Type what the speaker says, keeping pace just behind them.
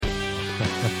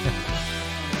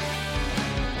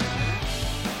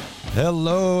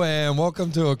Hello and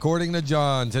welcome to According to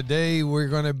John. Today we're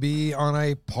going to be on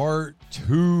a part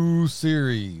 2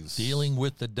 series. Dealing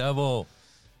with the devil.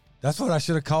 That's what I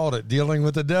should have called it, Dealing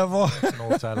with the Devil. That's an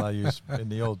old title I used in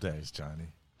the old days, Johnny.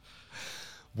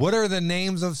 What are the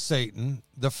names of Satan?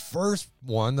 The first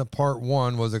one, the part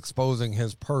 1, was exposing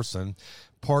his person.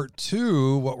 Part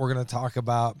 2, what we're going to talk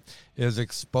about is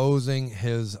exposing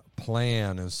his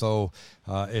plan. And so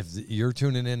if you're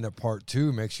tuning in to part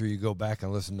 2, make sure you go back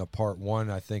and listen to part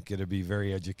 1. I think it'll be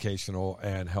very educational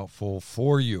and helpful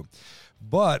for you.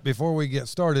 But before we get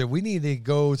started, we need to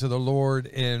go to the Lord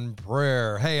in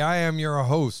prayer. Hey, I am your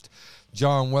host,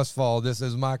 John Westfall. This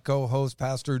is my co-host,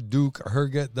 Pastor Duke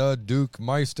Herget, the Duke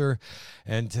Meister.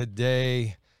 And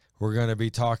today we're going to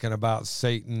be talking about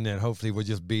Satan, and hopefully we'll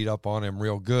just beat up on him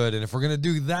real good. And if we're going to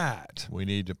do that, we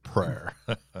need prayer.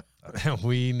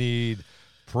 We need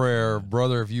prayer.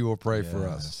 Brother, if you will pray for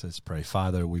us. Let's pray.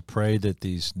 Father, we pray that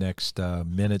these next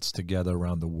minutes together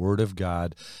around the Word of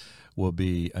God will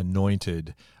be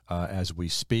anointed as we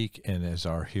speak and as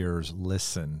our hearers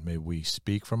listen. May we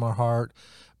speak from our heart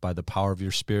by the power of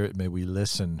your Spirit. May we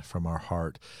listen from our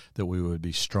heart, that we would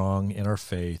be strong in our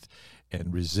faith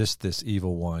and resist this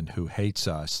evil one who hates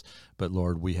us. But,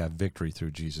 Lord, we have victory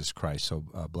through Jesus Christ. So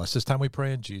bless this time, we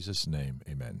pray in Jesus' name.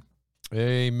 Amen.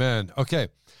 Amen. Okay.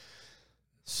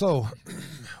 So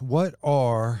what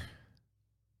are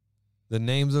the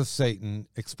names of Satan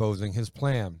exposing his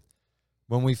plan?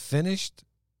 When we finished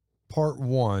part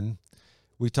 1,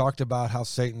 we talked about how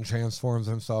Satan transforms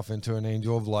himself into an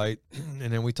angel of light.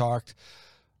 And then we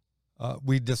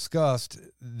discussed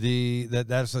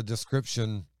that's a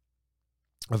description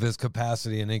of his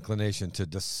capacity and inclination to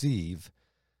deceive.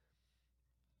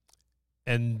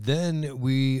 And then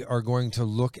we are going to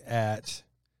look at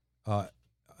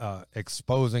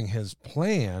exposing his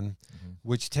plan,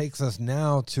 which takes us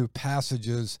now to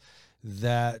passages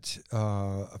that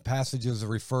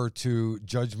refer to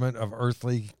judgment of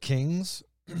earthly kings,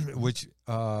 which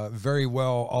very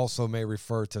well also may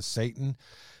refer to Satan.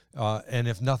 And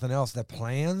if nothing else, the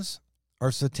plans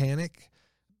are satanic.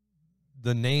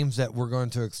 The names that we're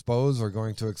going to expose are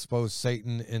going to expose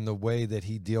Satan in the way that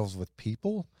he deals with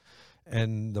people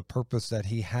and the purpose that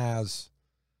he has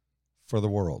for the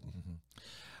world. Mm-hmm.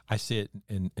 I see it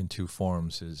in two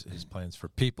forms, his plans for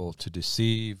people to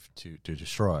deceive, to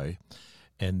destroy,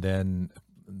 and then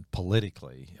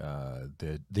politically,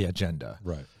 the agenda.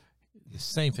 Right. The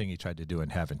same thing he tried to do in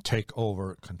heaven, take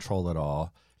over, control it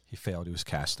all. He failed. He was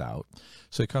cast out.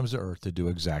 So he comes to earth to do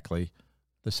exactly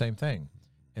the same thing.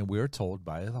 And we are told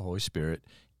by the Holy Spirit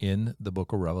in the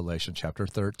book of Revelation, chapter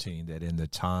 13, that in the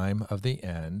time of the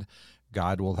end,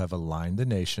 God will have aligned the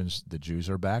nations. The Jews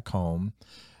are back home.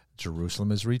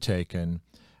 Jerusalem is retaken.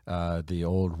 The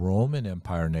old Roman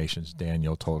Empire nations,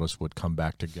 Daniel told us, would come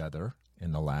back together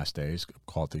in the last days,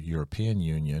 called the European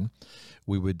Union.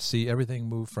 We would see everything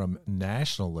move from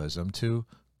nationalism to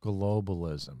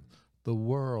globalism. The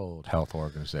World Health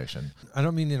Organization. I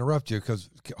don't mean to interrupt you, because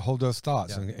hold those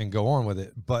thoughts and go on with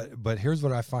it. But here's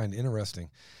what I find interesting,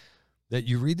 that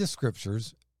you read the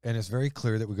scriptures and it's very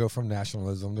clear that we go from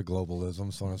nationalism to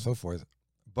globalism, so on and so forth.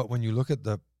 But when you look at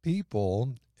the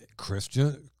people,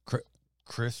 Christians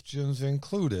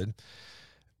included,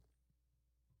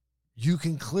 you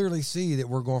can clearly see that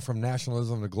we're going from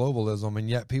nationalism to globalism, and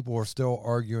yet people are still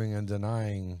arguing and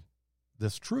denying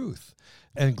this truth.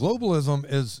 And globalism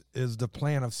is the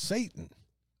plan of Satan.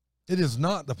 It is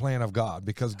not the plan of God,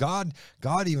 because God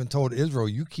even told Israel,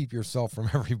 you keep yourself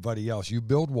from everybody else. You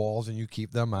build walls and you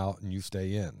keep them out and you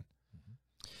stay in.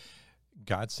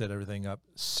 God set everything up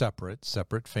separate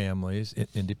families,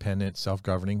 independent,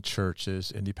 self-governing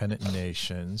churches, independent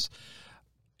nations,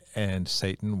 and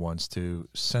Satan wants to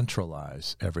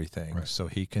centralize everything so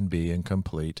he can be in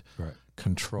complete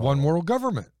control. One world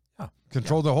government.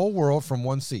 Control the whole world from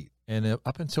one seat. And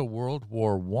up until World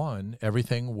War I,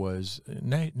 everything was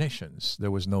nations.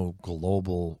 There was no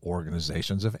global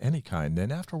organizations of any kind.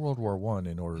 Then after World War I,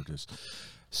 in order to...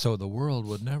 So the world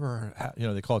would never...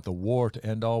 they call it the war to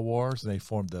end all wars. And they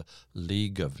formed the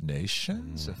League of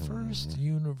Nations, the first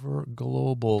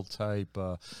global type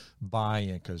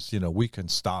buy-in, because, we can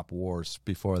stop wars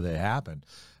before they happen.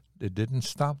 It didn't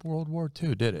stop World War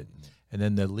II, did it? And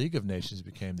then the League of Nations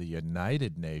became the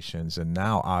United Nations, and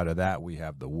now out of that we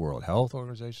have the World Health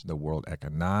Organization, the World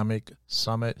Economic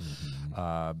Summit,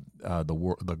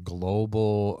 the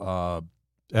global.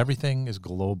 Everything is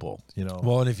global,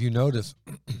 Well, and if you notice,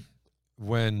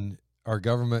 when our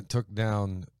government took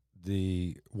down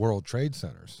the World Trade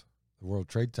Centers, the World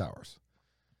Trade Towers,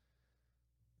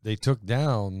 they took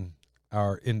down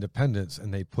our independence,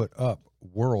 and they put up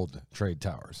world trade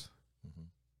towers.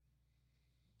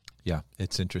 Yeah,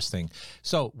 it's interesting.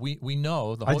 So we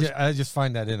know the I just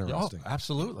find that Oh, interesting.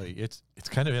 absolutely. It's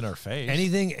kind of in our face.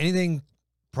 Anything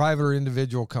private or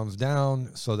individual comes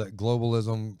down so that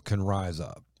globalism can rise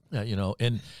up. Yeah,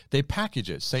 and they package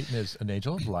it. Satan is an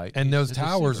angel of light. And He's those a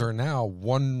towers deceiver. are now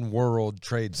one world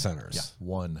trade centers. Yeah,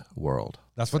 one world.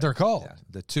 That's what they're called. Yeah,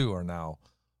 the two are now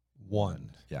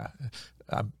One. Yeah.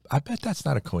 I bet that's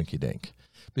not a coinky dink.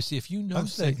 But see, if you know I'm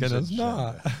thinking Satan's it's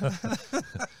not.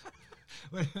 agenda-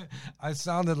 I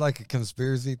sounded like a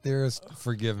conspiracy theorist.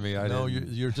 Forgive me. No,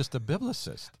 you're just a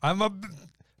biblicist. I'm a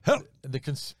The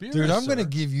conspiracy. dude. I'm going to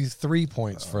give you 3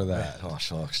 points for that. Oh,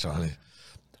 shucks, Johnny.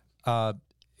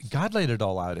 God laid it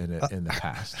all out in the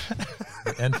past,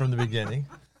 and from the beginning.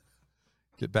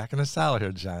 Get back in the salad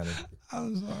here, Johnny.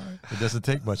 I'm sorry. It doesn't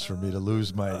take much for me to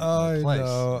lose my I place.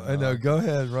 know. I know. Go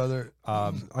ahead, brother.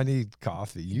 I need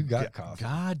coffee. You got coffee.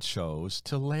 God chose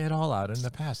to lay it all out in the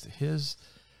past. His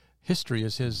history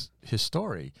is his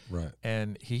story, Right.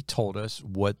 and he told us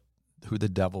who the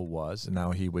devil was, and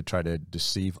now he would try to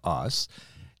deceive us,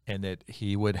 and that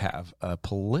he would have a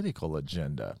political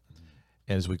agenda.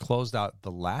 And as we closed out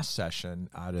the last session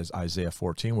out as Isaiah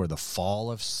 14, where the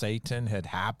fall of Satan had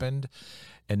happened,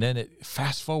 and then it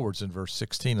fast forwards in verse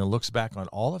 16 and looks back on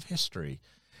all of history,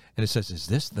 and it says, "Is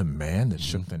this the man that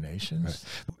shook the nations?"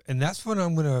 And that's what I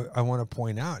want to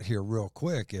point out here real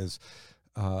quick is,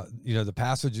 the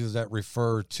passages that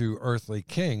refer to earthly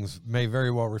kings may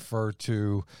very well refer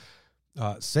to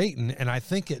Satan, and I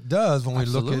think it does when we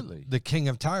look Absolutely. at the king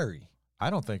of Tyre. I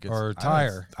don't think it's Or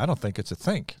Tyre. I don't think it's a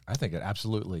think. I think it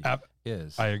absolutely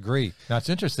is. I agree. Now it's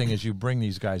interesting as you bring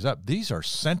these guys up. These are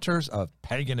centers of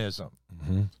paganism.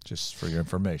 Just for your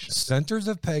information. Centers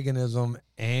of paganism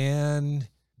and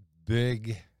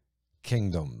big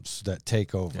kingdoms that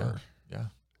take over. Yeah.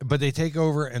 But they take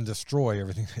over and destroy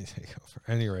everything they take over.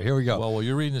 Anyway, here we go. Well, while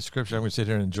you're reading the scripture, I'm going to sit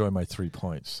here and enjoy my 3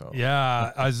 points. So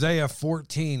Yeah, Isaiah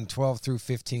 14, 12 through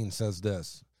 15 says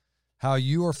this. How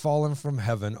you are fallen from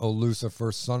heaven, O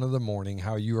Lucifer, son of the morning,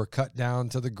 how you are cut down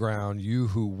to the ground, you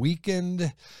who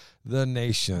weakened the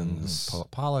nations.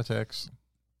 Politics,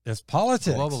 It's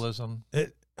politics. globalism,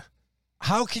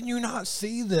 How can you not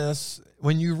see this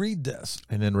when you read this?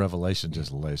 and then Revelation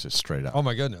just lays it straight out. Oh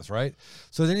my goodness, right?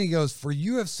 So then he goes, for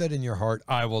you have said in your heart,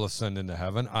 I will ascend into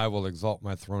heaven. I will exalt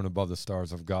my throne above the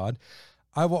stars of God.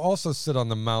 I will also sit on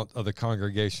the mount of the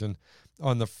congregation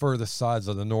on the furthest sides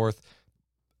of the north.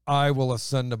 I will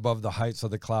ascend above the heights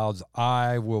of the clouds.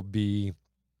 I will be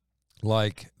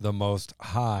like the Most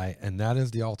High. And that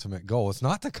is the ultimate goal. It's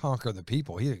not to conquer the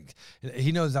people.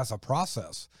 He knows that's a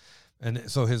process. And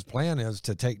so his plan is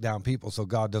to take down people so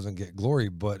God doesn't get glory,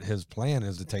 but his plan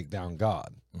is to take down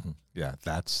God. Yeah,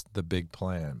 that's the big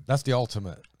plan. That's the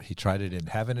ultimate. He tried it in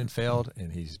heaven and failed,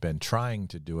 and he's been trying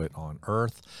to do it on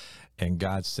earth. And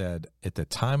God said, at the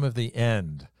time of the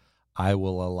end, I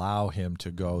will allow him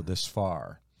to go this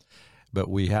far. But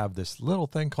we have this little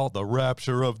thing called the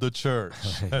rapture of the church.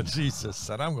 And Jesus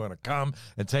said, I'm going to come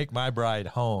and take my bride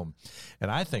home.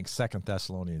 And I think 2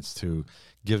 Thessalonians 2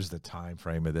 gives the time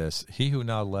frame of this. He who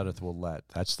now letteth will let.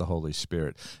 That's the Holy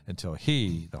Spirit. Until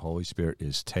he, the Holy Spirit,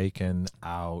 is taken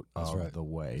out of the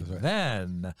way. Right.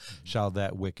 Then shall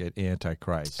that wicked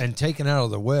Antichrist. And taken out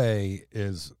of the way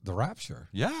is the rapture.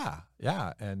 Yeah.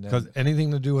 And Because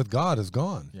anything to do with God is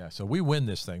gone. yeah, so we win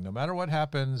this thing. No matter what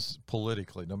happens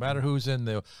politically, no matter who's in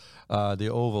the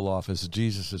Oval Office,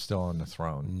 Jesus is still on the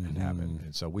throne in heaven.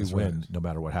 And so we win no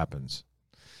matter what happens.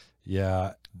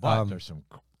 Yeah. But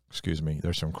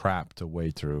there's some crap to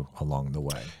wade through along the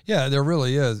way. Yeah, there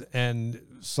really is. And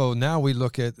so now we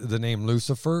look at the name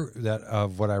Lucifer, that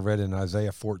of what I read in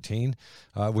Isaiah 14,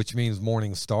 which means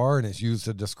morning star, and it's used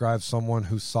to describe someone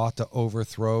who sought to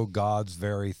overthrow God's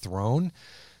very throne.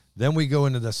 Then we go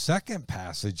into the second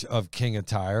passage of King of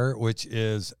Tyre, which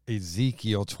is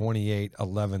Ezekiel 28,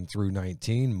 11 through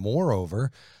 19.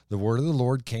 Moreover, the word of the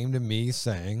Lord came to me,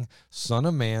 saying, Son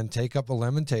of man, take up a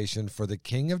lamentation for the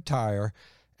king of Tyre,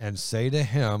 and say to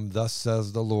him, Thus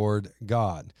says the Lord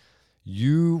God,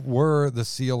 you were the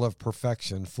seal of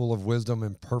perfection, full of wisdom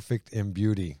and perfect in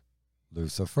beauty.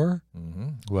 Lucifer?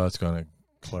 Well, it's going to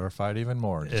clarify it even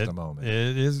more in just a moment.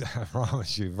 It is, I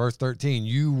promise you. Verse 13,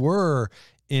 you were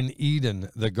in Eden,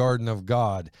 the garden of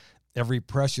God. Every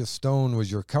precious stone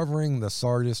was your covering, the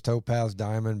sardius, topaz,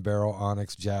 diamond, beryl,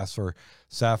 onyx, jasper,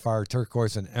 sapphire,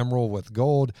 turquoise, and emerald with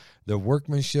gold. The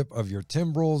workmanship of your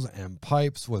timbrels and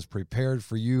pipes was prepared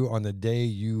for you on the day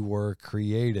you were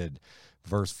created.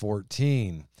 Verse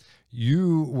 14,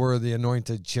 you were the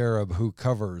anointed cherub who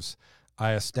covers.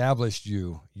 I established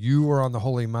you. You were on the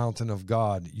holy mountain of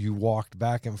God. You walked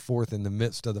back and forth in the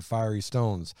midst of the fiery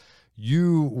stones.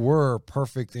 You were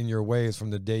perfect in your ways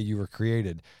from the day you were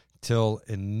created, till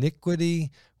iniquity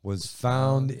was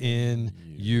found in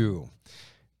you.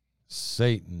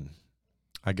 Satan.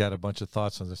 I got a bunch of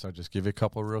thoughts on this. I'll just give you a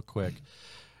couple real quick.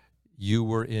 You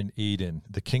were in Eden.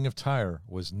 The king of Tyre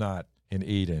was not in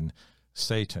Eden.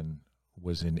 Satan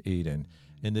was in Eden.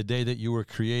 In the day that you were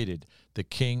created, the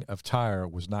king of Tyre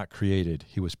was not created.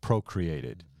 He was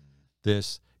procreated.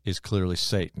 This is clearly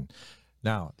Satan.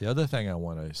 Now, the other thing I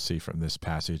want to see from this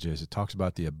passage is it talks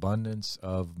about the abundance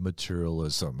of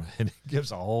materialism, and it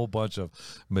gives a whole bunch of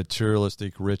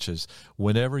materialistic riches.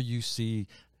 Whenever you see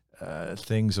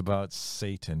things about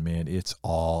Satan, man, it's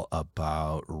all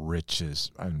about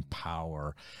riches and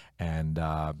power. And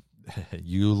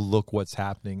you look what's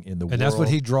happening in the world. And that's what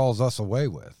he draws us away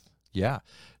with. Yeah.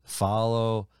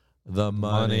 Follow the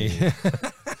money.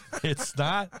 It's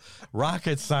not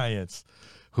rocket science.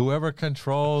 Whoever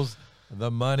controls the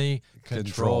money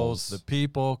controls the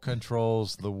people,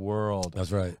 controls the world.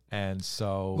 That's right. And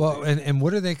so, well, and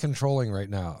what are they controlling right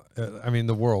now? I mean,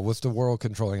 the world. What's the world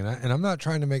controlling? And I'm not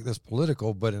trying to make this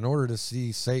political, but in order to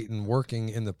see Satan working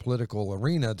in the political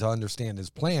arena to understand his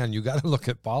plan, you got to look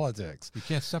at politics. You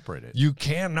can't separate it. You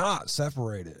cannot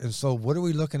separate it. And so, what are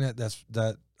we looking at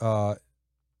that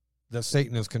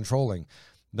Satan is controlling?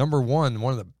 Number one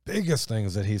of the biggest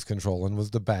things that he's controlling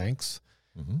was the banks.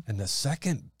 Mm-hmm. And the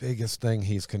second biggest thing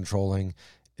he's controlling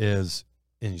is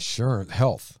insurance,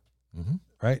 health, mm-hmm.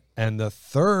 right? And the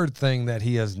third thing that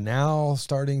he is now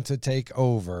starting to take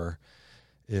over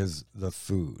is the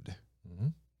food. Mm-hmm.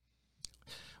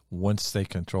 Once they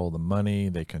control the money,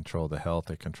 they control the health,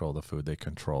 they control the food, they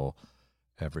control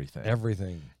everything.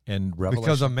 Everything. And Revelation,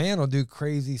 because a man will do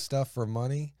crazy stuff for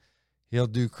money, he'll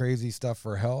do crazy stuff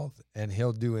for health, and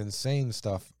he'll do insane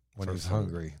stuff when he's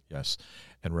hungry. Yes.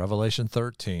 And Revelation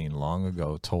 13, long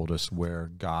ago, told us where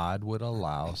God would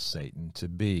allow Satan to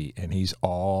be. And he's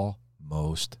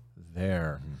almost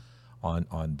there on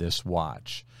this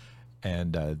watch.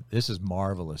 And this is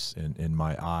marvelous in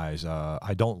my eyes.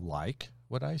 I don't like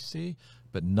what I see,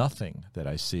 but nothing that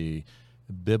I see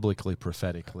biblically,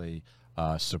 prophetically,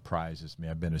 surprises me.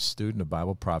 I've been a student of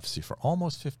Bible prophecy for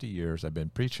almost 50 years. I've been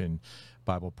preaching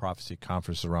Bible prophecy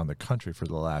conferences around the country for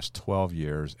the last 12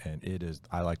 years, and it is,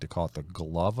 I like to call it the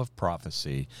glove of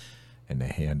prophecy and the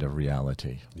hand of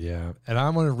reality. Yeah, and I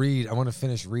want to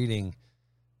finish reading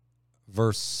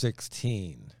verse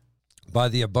 16. By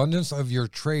the abundance of your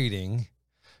trading,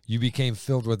 you became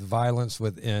filled with violence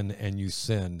within, and you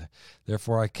sinned.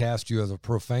 Therefore I cast you as a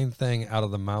profane thing out of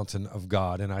the mountain of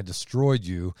God, and I destroyed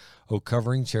you, O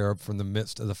covering cherub, from the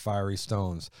midst of the fiery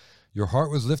stones. Your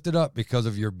heart was lifted up because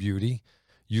of your beauty.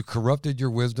 You corrupted your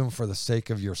wisdom for the sake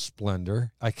of your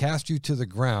splendor. I cast you to the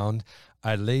ground.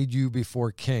 I laid you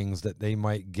before kings that they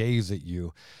might gaze at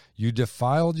you. You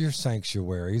defiled your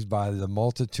sanctuaries by the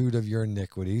multitude of your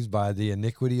iniquities, by the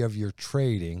iniquity of your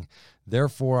trading.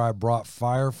 Therefore I brought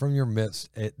fire from your midst,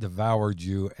 it devoured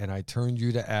you, and I turned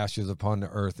you to ashes upon the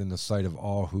earth in the sight of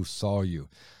all who saw you.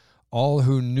 All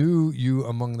who knew you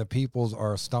among the peoples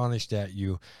are astonished at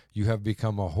you. You have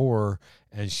become a horror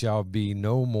and shall be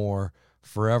no more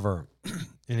forever.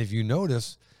 And if you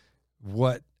notice,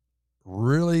 what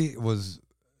really was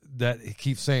that it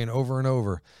keeps saying over and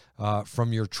over,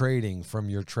 from your trading,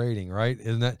 right?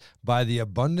 Isn't that by the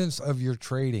abundance of your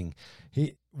trading?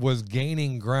 He was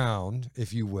gaining ground,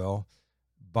 if you will,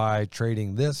 by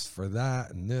trading this for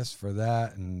that and this for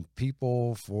that and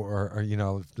people for, or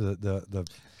the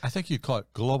I think you call it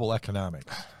global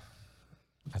economics.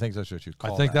 I think that's what you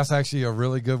call it. I think that's actually a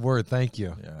really good word. Thank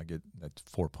you. Yeah, I get that's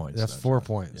 4 points. That's 4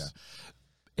 points.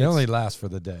 Yeah. It only lasts for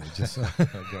the day. Just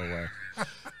go away.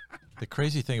 The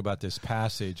crazy thing about this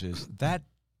passage is that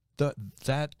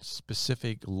that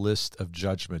specific list of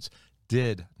judgments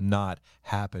did not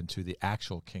happen to the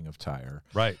actual king of Tyre.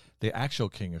 Right. The actual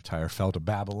king of Tyre fell to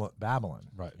Babylon,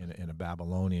 right, in a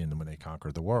Babylonian when they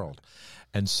conquered the world.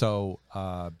 And so,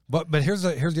 but here's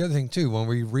the other thing too. When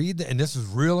we read, and this is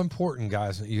real important,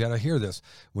 guys, you got to hear this.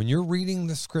 When you're reading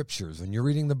the scriptures and you're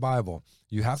reading the Bible,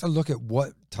 you have to look at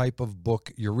what type of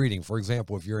book you're reading. For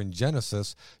example, if you're in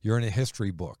Genesis, you're in a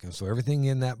history book, and so everything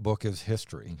in that book is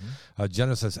history. Mm-hmm.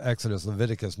 Genesis, Exodus,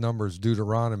 Leviticus, Numbers,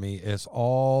 Deuteronomy, it's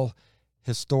all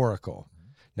historical.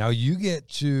 Now you get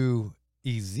to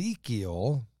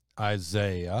Ezekiel,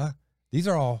 Isaiah, these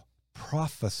are all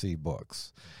prophecy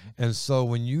books. And so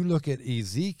when you look at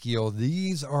Ezekiel,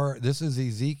 this is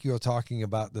Ezekiel talking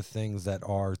about the things that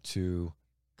are to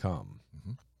come.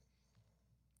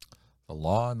 The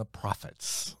law and the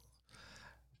prophets.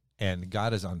 And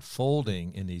God is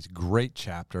unfolding in these great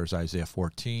chapters, Isaiah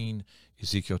 14,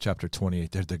 Ezekiel chapter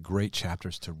 28. They're the great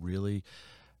chapters to really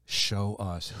show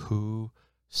us who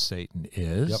Satan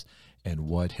is. Yep. And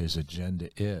what his agenda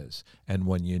is. And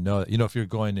when you know, if you're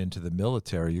going into the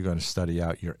military, you're going to study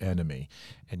out your enemy,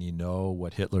 and you know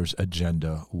what Hitler's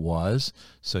agenda was,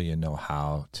 so you know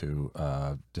how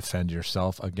to defend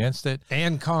yourself against it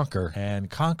and conquer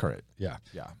it. Yeah.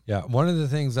 Yeah. Yeah. One of the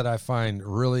things that I find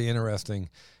really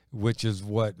interesting, which is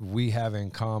what we have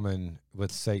in common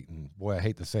with Satan. Boy, I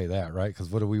hate to say that, right? Because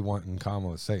what do we want in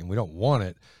common with Satan? We don't want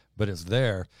it, but it's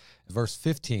there. Verse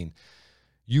 15.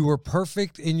 You were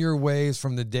perfect in your ways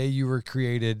from the day you were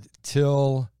created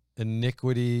till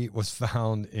iniquity was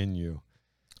found in you.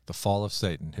 The fall of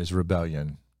Satan, his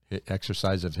rebellion,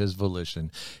 exercise of his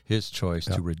volition, his choice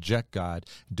to reject God,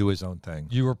 do his own thing.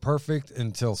 You were perfect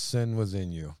until sin was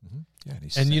in you. Mm-hmm.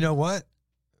 Yeah, and you know what?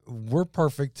 We're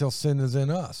perfect till sin is in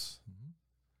us.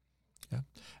 Mm-hmm. Yeah.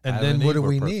 And Adam then what do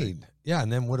we perfect. need? Yeah, and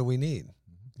then what do we need?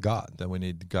 God. Then we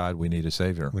need God. We need a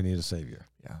Savior. We need a Savior.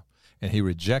 Yeah. And he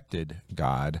rejected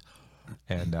God,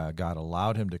 and God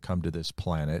allowed him to come to this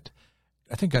planet.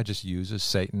 I think God just uses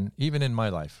Satan, even in my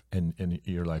life, in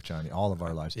your life, Johnny, all of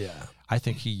our lives. Yeah. I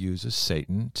think he uses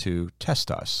Satan to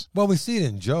test us. Well, we see it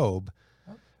in Job.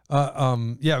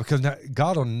 Because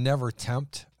God will never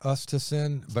tempt us to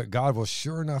sin, but God will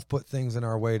sure enough put things in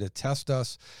our way to test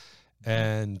us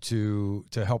and to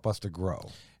help us to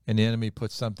grow. And the enemy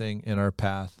puts something in our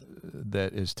path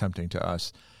that is tempting to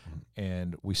us,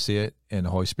 and we see it, and the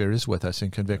Holy Spirit is with us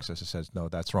and convicts us. It says, no,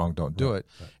 that's wrong, don't do it.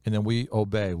 Right. And then we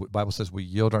obey. The Bible says we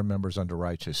yield our members unto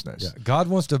righteousness. Yeah. God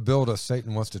wants to build us.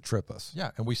 Satan wants to trip us.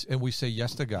 Yeah, and we say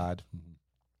yes to God,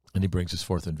 and he brings us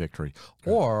forth in victory.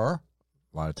 Right. Or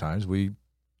a lot of times we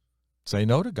say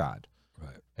no to God.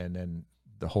 Right. And then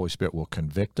the Holy Spirit will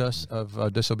convict us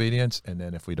of disobedience, and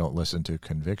then if we don't listen to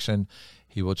conviction,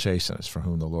 he will chasten us. For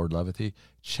whom the Lord loveth, he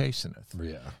chasteneth.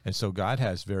 Yeah. And so God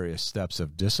has various steps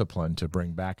of discipline to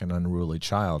bring back an unruly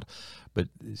child. But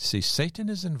see, Satan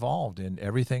is involved in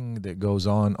everything that goes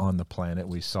on the planet.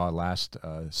 We saw last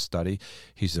study,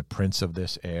 he's the prince of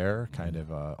this air, kind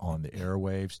of on the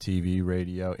airwaves, TV,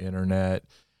 radio, internet.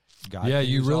 God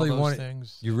you really want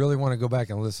things. You really want to go back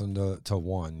and listen to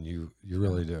one. You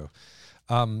really do.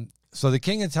 So the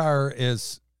king of Tyre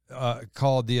is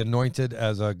called the Anointed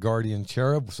as a guardian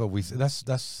cherub. So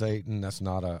that's Satan. That's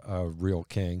not a real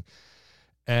king.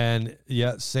 And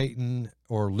yet Satan,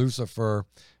 or Lucifer,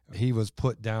 he was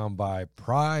put down by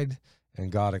pride,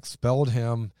 and God expelled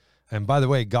him. And by the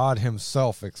way, God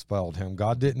himself expelled him.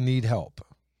 God didn't need help.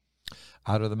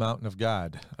 Out of the mountain of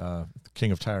God. The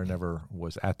king of Tyre never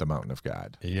was at the mountain of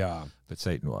God. Yeah. But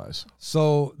Satan was.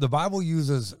 So the Bible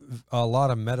uses a lot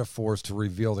of metaphors to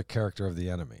reveal the character of the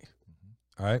enemy.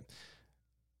 All right.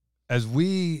 As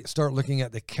we start looking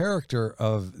at the character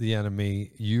of the enemy,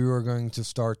 you are going to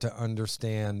start to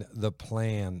understand the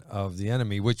plan of the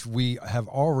enemy, which we have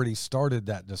already started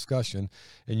that discussion.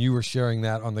 And you were sharing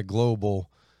that on the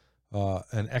global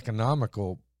and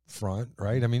economical front,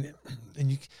 right? I mean,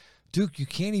 and Duke, you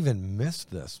can't even miss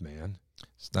this, man.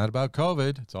 It's not about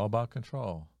COVID. It's all about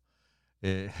control.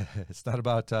 It's not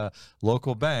about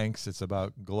local banks. It's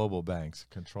about global banks,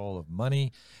 control of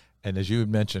money. And as you had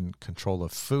mentioned, control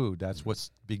of food. That's what's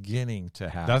beginning to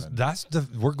happen.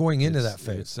 We're going into that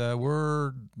phase.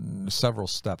 We're several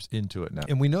steps into it now.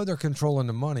 And we know they're controlling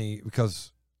the money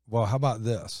because, well, how about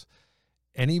this?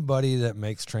 Anybody that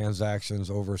makes transactions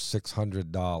over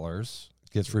 $600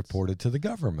 gets reported to the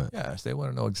government. Yes, they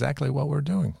want to know exactly what we're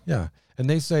doing. Yeah. And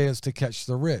they say it's to catch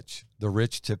the rich. The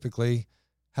rich typically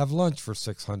have lunch for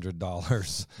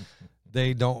 $600.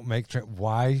 They don't make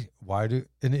why do,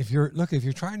 and if you're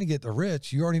trying to get the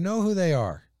rich, you already know who they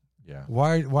are. Yeah.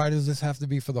 Why does this have to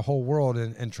be for the whole world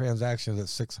and transactions at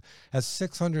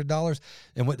 $600?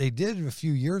 And what they did a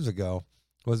few years ago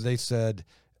was they said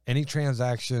any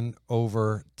transaction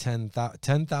over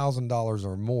 $10,000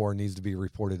 or more needs to be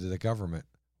reported to the government.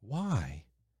 Why?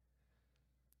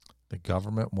 The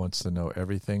government wants to know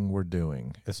everything we're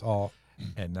doing. It's all.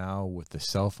 And now with the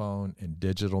cell phone and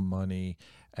digital money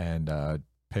and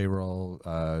payroll,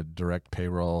 direct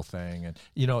payroll thing, and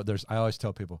I always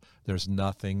tell people there's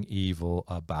nothing evil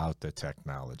about the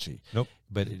technology. Nope.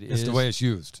 But it's the way it's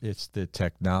used. It's the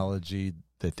technology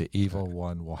that the evil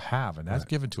one will have, and that's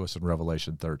given to us in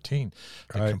Revelation 13.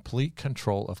 The complete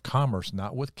control of commerce,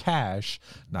 not with cash,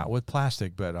 not with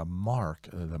plastic, but a mark,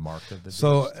 the mark of the beast.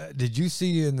 So, did you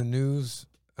see in the news?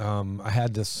 I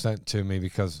had this sent to me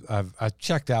because I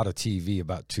checked out a TV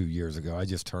about 2 years ago. I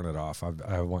just turned it off.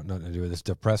 I want nothing to do with it. It's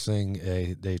depressing.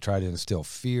 They try to instill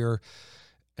fear,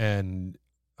 and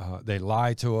they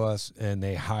lie to us and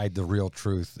they hide the real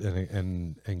truth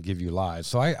and give you lies.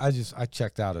 So I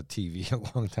checked out a TV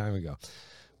a long time ago,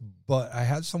 but I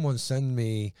had someone send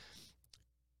me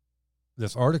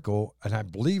this article, and I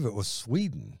believe it was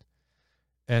Sweden.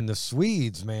 And the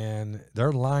Swedes, man,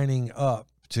 they're lining up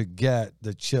to get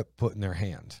the chip put in their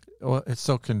hand. Well, it's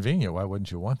so convenient. Why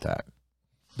wouldn't you want that?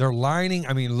 They're lining,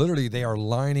 I mean, literally, they are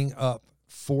lining up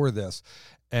for this.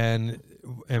 And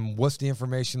what's the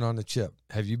information on the chip?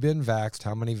 Have you been vaxxed?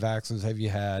 How many vaccines have you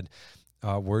had?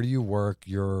 Where do you work?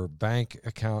 Your bank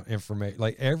account information,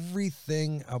 like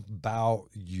everything about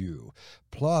you.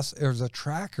 Plus, there's a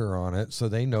tracker on it, so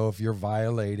they know if you're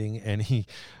violating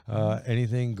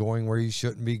anything, going where you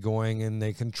shouldn't be going, and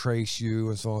they can trace you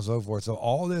and so on and so forth. So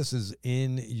all this is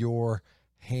in your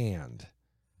hand.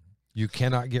 You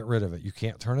cannot get rid of it. You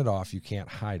can't turn it off. You can't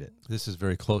hide it. This is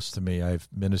very close to me. I've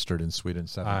ministered in Sweden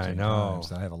 17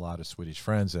 times. I have a lot of Swedish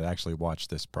friends that actually watch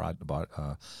this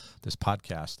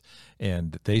podcast,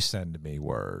 and they send me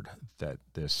word that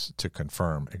this to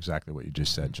confirm exactly what you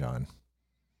just said, John.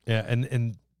 Yeah,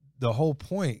 and the whole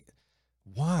point,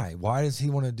 why? Why does he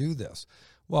want to do this?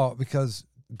 Well, because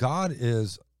God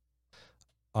is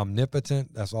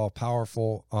omnipotent, that's all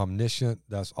powerful, omniscient,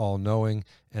 that's all knowing,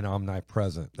 and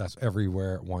omnipresent, that's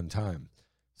everywhere at one time.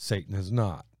 Satan is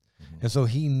not. And so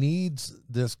he needs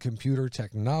this computer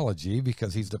technology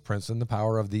because he's the prince and the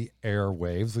power of the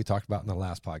airwaves we talked about in the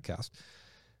last podcast.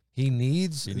 He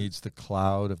needs the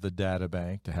cloud of the data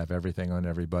bank to have everything on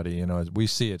everybody. You know, we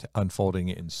see it unfolding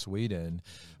in Sweden,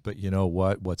 but you know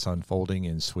what? What's unfolding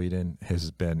in Sweden has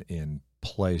been in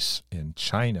place in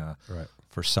China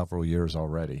for several years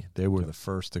already. They were the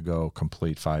first to go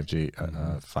complete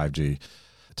 5G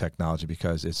technology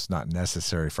because it's not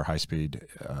necessary for high-speed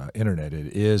internet.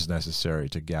 It is necessary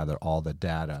to gather all the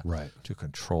data to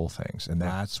control things, and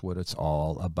that's what it's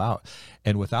all about.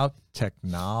 And without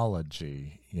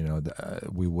technology, you know,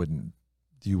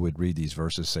 you would read these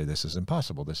verses, say this is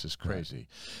impossible, this is crazy.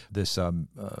 This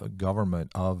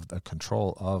government of the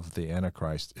control of the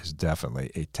Antichrist is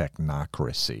definitely a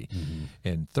technocracy.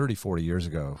 And 30, 40 years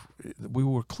ago, we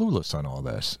were clueless on all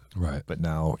this. But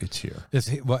now it's here.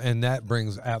 And that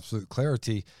brings absolute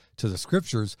clarity to the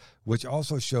scriptures, which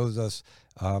also shows us,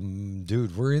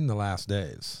 dude, we're in the last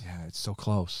days. Yeah, it's so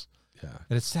close. Yeah.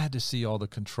 And it's sad to see all the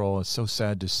control. It's so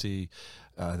sad to see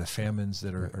the famines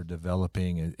that are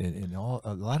developing, and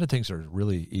a lot of things are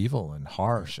really evil and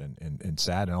harsh and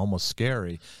sad and almost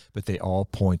scary, but they all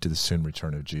point to the soon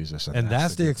return of Jesus. And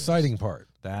that's the exciting part.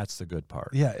 That's the good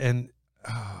part. Yeah, and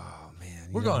oh man,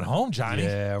 we're going home, Johnny.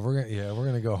 Yeah, we're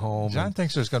gonna go home. John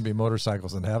thinks there's going to be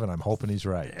motorcycles in heaven. I'm hoping he's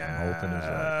right.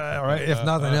 All right. If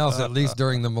nothing else, at least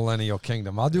during the millennial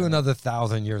kingdom, I'll do another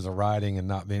 1,000 years of riding and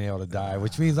not being able to die,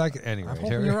 which means I can. Anyway, I'm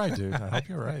hoping you're right, dude. I hope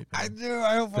you're right. I do.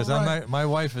 I hope because right. my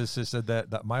wife has just said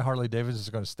that my Harley Davidson is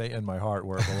going to stay in my heart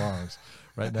where it belongs.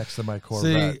 Right next to my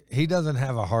Corvette. See, he doesn't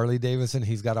have a Harley Davidson.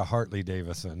 He's got a Hartley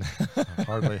Davidson. I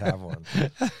hardly have one.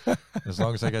 As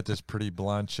long as I got this pretty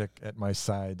blonde chick at my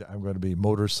side, I'm going to be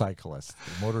motorcyclist.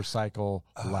 Motorcycle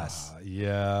less.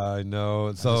 Yeah, I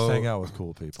know. So just hang out with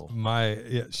cool people.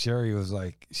 Sherry was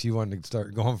like, she wanted to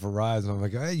start going for rides. And I'm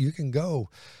like, hey, you can go.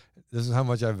 This is how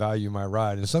much I value my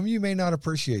ride. And some of you may not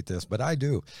appreciate this, but I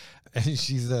do. And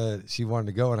she wanted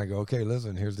to go. And I go, okay,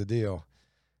 listen, here's the deal.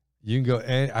 You can go,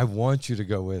 and I want you to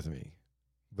go with me.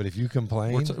 But if you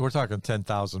complain, we're talking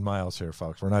 10,000 miles here,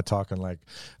 folks. We're not talking like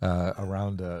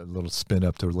around a little spin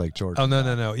up to Lake George. Oh,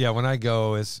 no. Yeah, when I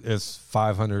go, it's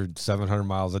 500, 700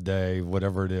 miles a day,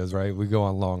 whatever it is, right? We go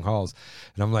on long hauls.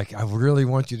 And I'm like, I really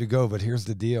want you to go, but here's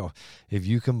the deal. If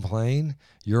you complain,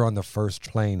 you're on the first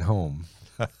plane home.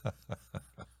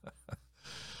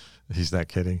 He's not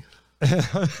kidding.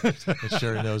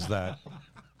 Sherry knows that.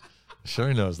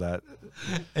 Sherry knows that.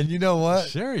 And you know what?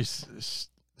 Sherry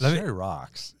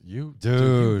rocks. You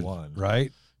won.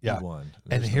 Right? Yeah. You won.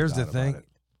 And here's the thing.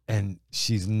 And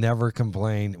she's never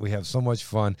complained. We have so much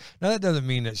fun. Now, that doesn't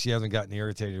mean that she hasn't gotten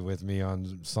irritated with me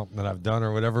on something that I've done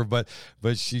or whatever, but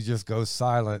she just goes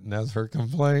silent, and that's her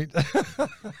complaint.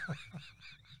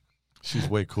 She's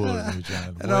way cooler than you,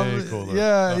 John. Way cooler.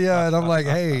 Yeah. And I'm like,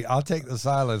 hey, I'll take the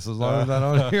silence as long as I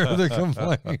don't hear the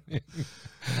complaining.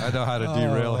 I know how to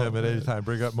derail him at any time.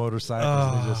 Bring up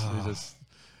motorcycles.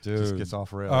 He just gets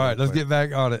off rail. All right, let's get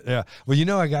back on it. Yeah.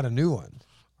 Well, I got a new one.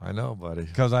 I know, buddy.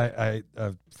 Because I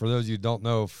for those of you who don't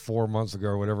know, 4 months ago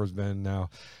or whatever it's been now,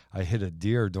 I hit a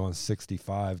deer doing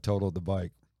 65, totaled the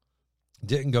bike.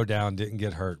 Didn't go down, didn't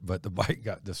get hurt, but the bike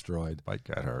got destroyed. Bike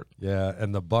got hurt. Yeah,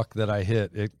 and the buck that I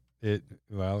hit, it's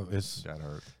got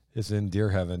hurt. It's in deer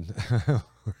heaven.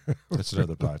 That's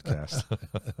another podcast.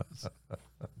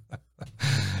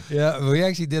 Yeah, we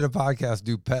actually did a podcast,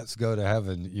 Do Pets Go to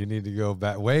Heaven? You need to go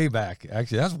back, way back.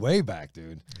 Actually, that's way back,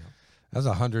 dude. Yeah. That's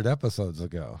 100 episodes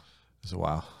ago. So,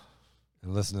 wow.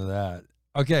 And listen to that.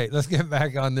 Okay, let's get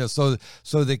back on this. So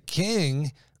the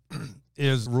king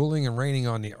is ruling and reigning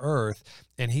on the earth,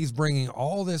 and he's bringing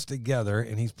all this together,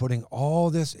 and he's putting all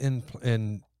this in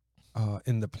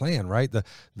the plan, right?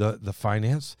 The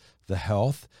finance, the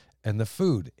health, and the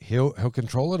food. He'll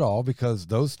control it all, because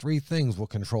those three things will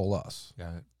control us.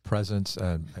 Yeah, presence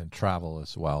and travel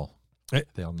as well.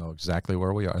 They'll know exactly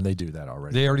where we are, and they do that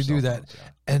already. They already do that. Phones,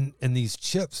 yeah. And these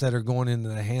chips that are going into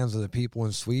the hands of the people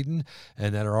in Sweden,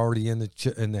 and that are already in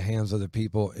the hands of the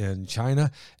people in China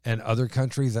and other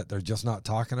countries that they're just not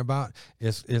talking about,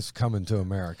 is coming to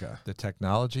America. The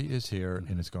technology is here,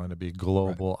 and it's going to be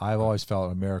global. Right. I've always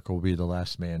felt America will be the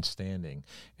last man standing,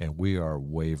 and we are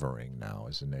wavering now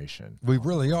as a nation. We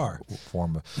really are.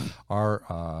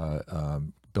 Our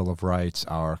Bill of Rights,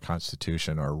 our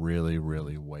Constitution are really,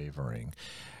 really wavering,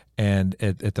 and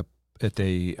at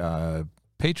the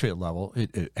patriot level,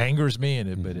 it angers me,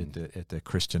 but at the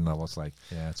Christian level, it's like,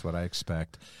 yeah, that's what I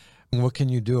expect. What can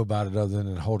you do about it other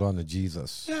than hold on to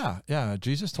Jesus? Yeah.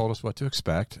 Jesus told us what to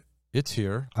expect. It's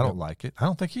here. I don't like it. I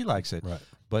don't think he likes it. Right.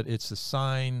 But it's a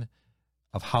sign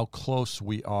of how close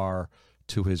we are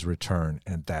to his return,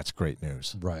 and that's great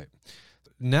news. Right.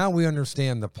 Now we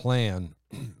understand the plan.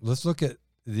 Let's look at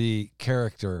the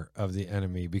character of the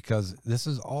enemy, because this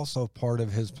is also part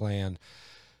of his plan,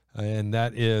 and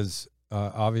that is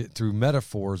through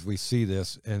metaphors we see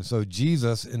this. And so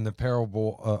Jesus, in the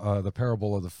parable of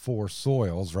the four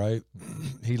soils, right,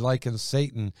 he likens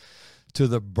Satan to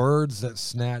the birds that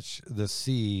snatch the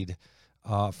seed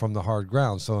from the hard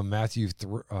ground. So in Matthew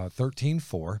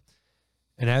 13:4,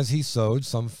 and as he sowed,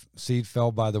 some seed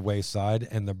fell by the wayside,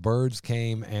 and the birds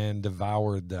came and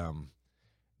devoured them.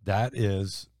 That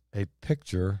is a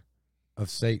picture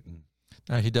of Satan.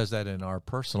 Now, he does that in our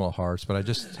personal hearts, but I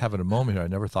just having a moment here. I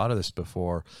never thought of this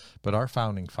before, but our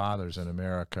founding fathers in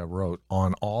America wrote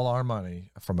on all our money,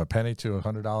 from a penny to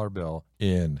 $100 bill,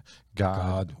 in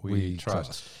God we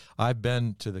trust. I've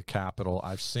been to the Capitol.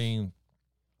 I've seen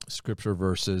scripture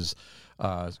verses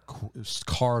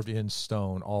carved in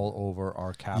stone all over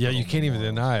our Capitol. Yeah, you can't even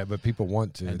deny it, but people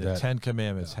want to. And the Ten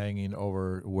Commandments hanging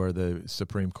over where the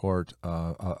Supreme Court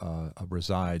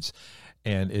resides,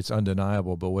 and it's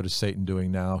undeniable. But what is Satan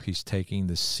doing now? He's taking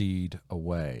the seed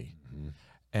away. Mm-hmm.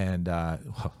 And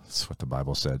that's what the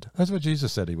Bible said. That's what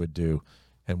Jesus said he would do,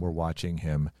 and we're watching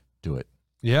him do it.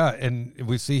 Yeah, and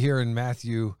we see here in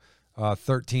Matthew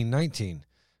 13:19,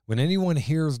 when anyone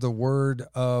hears the word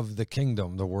of the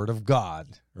kingdom, the word of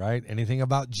God, right, anything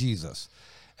about Jesus,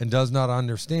 and does not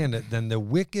understand it, then the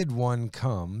wicked one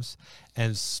comes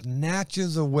and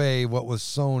snatches away what was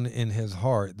sown in his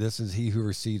heart. This is he who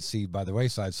received seed by the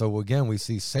wayside. So again, we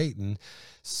see Satan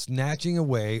snatching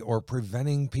away or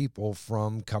preventing people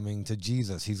from coming to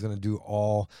Jesus. He's going to do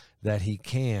all that he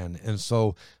can. And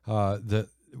so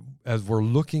as we're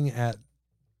looking at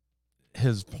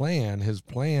his plan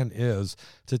is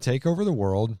to take over the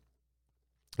world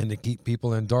and to keep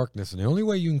people in darkness. And the only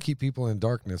way you can keep people in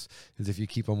darkness is if you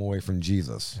keep them away from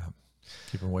Jesus. Yeah.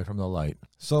 Keep them away from the light.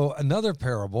 So another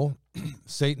parable,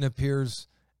 Satan appears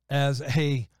as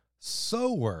a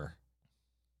sower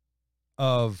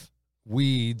of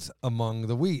weeds among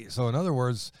the wheat. So in other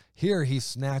words, here he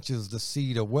snatches the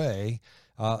seed away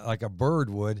like a bird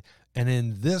would. And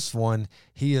in this one,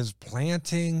 he is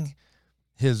planting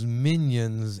his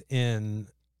minions in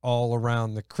all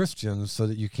around the Christians so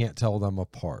that you can't tell them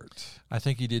apart. I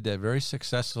think he did that very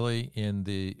successfully in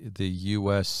the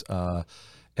U.S.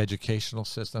 Educational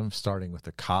system, starting with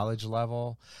the college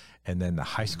level and then the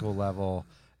high school level,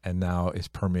 and now it's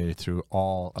permeated through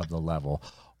all of the level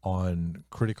on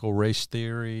critical race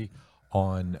theory,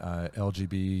 on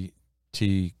LGBTQIA,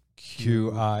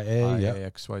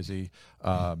 XYZ.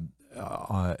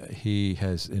 He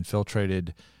has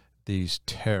infiltrated these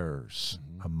terrors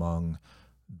among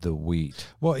the wheat.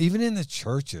 Well, even in the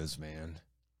churches, man.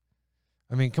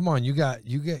 I mean, come on, you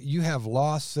have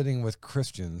lost sitting with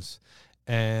Christians,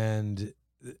 and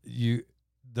the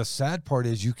sad part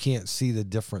is you can't see the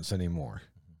difference anymore.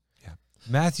 Yeah.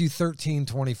 Matthew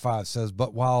 13:25 says,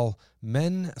 "But while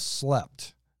men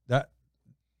slept,"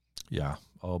 yeah.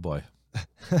 Oh boy.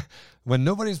 When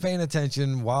nobody's paying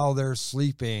attention, while they're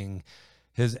sleeping,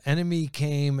 his enemy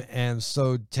came and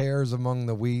sowed tares among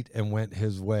the wheat and went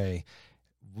his way.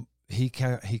 He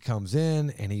comes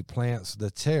in and he plants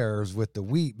the tares with the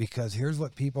wheat, because here's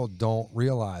what people don't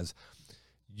realize.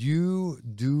 You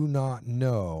do not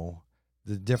know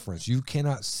the difference. You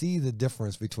cannot see the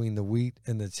difference between the wheat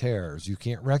and the tares. You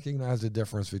can't recognize the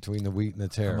difference between the wheat and the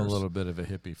tares. I'm a little bit of a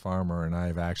hippie farmer, and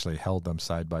I've actually held them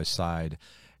side by side,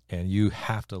 and you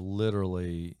have to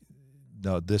literally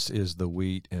know this is the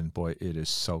wheat, and boy, it is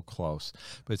so close.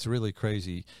 But it's really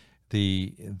crazy.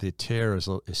 The tare is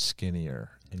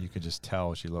skinnier, and you can just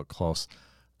tell as you look close,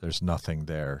 there's nothing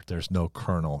there. There's no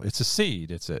kernel. It's a seed.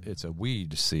 It's a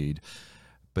weed seed.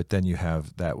 But then you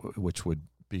have that which would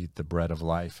be the bread of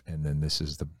life, and then this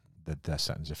is the death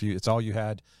sentence. If it's all you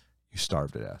had, you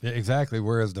starve to death. Yeah, exactly.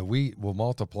 Whereas the wheat will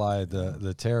multiply,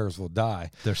 the tares will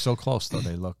die. They're so close, though.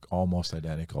 They look almost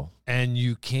identical. And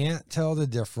you can't tell the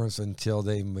difference until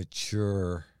they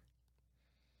mature.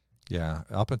 Yeah,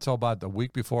 up until about the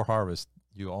week before harvest,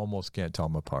 you almost can't tell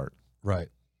them apart. Right.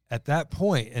 At that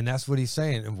point, and that's what he's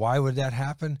saying. And why would that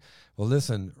happen? Well,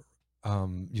 listen,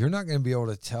 you're not going to be able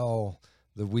to tell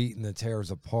the wheat and the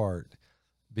tares apart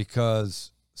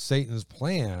because Satan's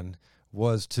plan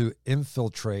was to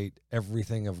infiltrate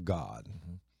everything of God.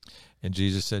 Mm-hmm. And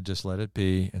Jesus said, just let it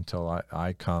be until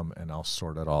I come and I'll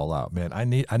sort it all out. Man,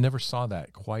 I never saw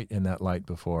that quite in that light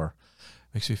before.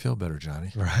 Makes me feel better, Johnny.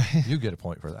 Right. You get a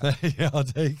point for that. Yeah, I'll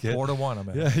take it. 4-1, I'm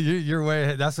at. Yeah, you're way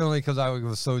ahead. That's only because I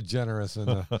was so generous.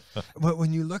 But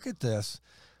when you look at this,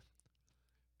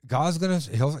 God's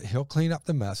he'll clean up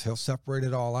the mess. He'll separate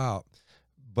it all out.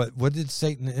 But what did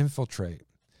Satan infiltrate?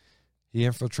 He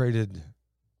infiltrated,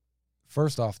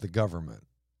 first off, the government.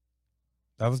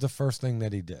 That was the first thing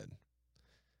that he did.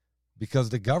 Because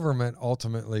the government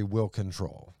ultimately will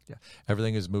control. Yeah.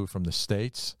 Everything is moved from the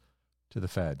states to the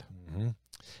Fed. Mm-hmm.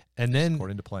 And then,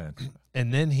 according to plan.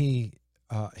 And then he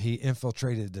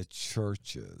infiltrated the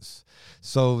churches.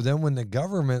 So then when the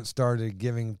government started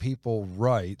giving people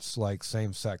rights like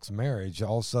same-sex marriage,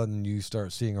 all of a sudden you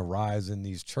start seeing a rise in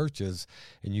these churches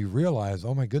and you realize,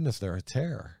 oh my goodness, they're a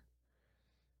tear.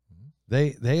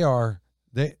 They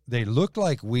looked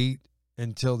like wheat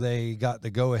until they got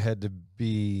the go-ahead to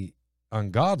be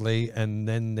ungodly, and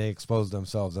then they exposed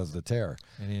themselves as the terror.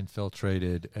 And he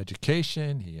infiltrated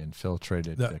education. He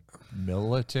infiltrated the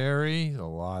military. A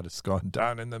lot has gone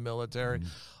down in the military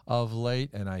of late.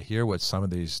 And I hear what some of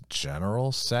these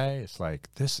generals say. It's like,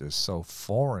 this is so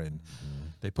foreign.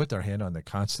 They put their hand on the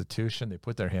Constitution. They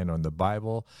put their hand on the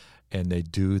Bible, and they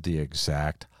do the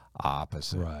exact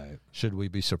opposite. Right. Should we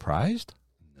be surprised?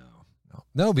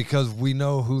 No, because we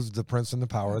know who's the prince and the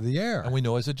power of the air. And we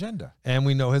know his agenda. And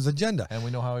we know his agenda. And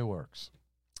we know how he works.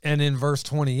 And in verse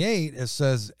 28, it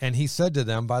says, and he said to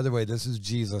them, by the way, this is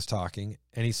Jesus talking,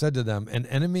 and he said to them, an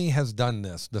enemy has done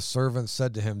this. The servant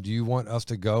said to him, do you want us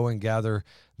to go and gather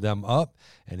them up?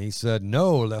 And he said,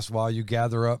 no, lest while you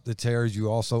gather up the tares, you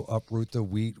also uproot the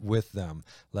wheat with them.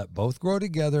 Let both grow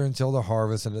together until the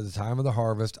harvest, and at the time of the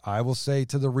harvest, I will say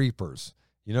to the reapers.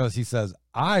 You notice he says,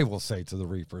 I will say to the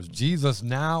reapers. Jesus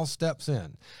now steps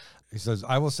in. He says,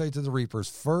 I will say to the reapers,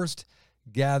 first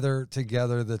gather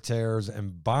together the tares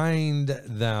and bind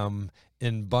them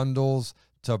in bundles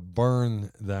to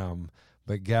burn them,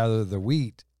 but gather the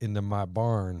wheat into my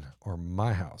barn or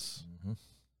my house. Mm-hmm.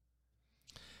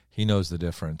 He knows the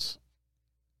difference.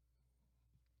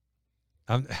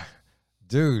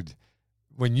 Dude,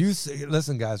 when you see,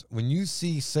 listen, guys, when you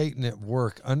see Satan at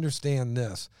work, understand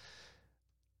this.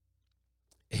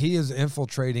 He is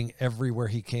infiltrating everywhere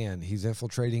he can. He's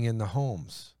infiltrating in the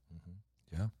homes.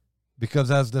 Yeah. Because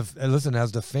as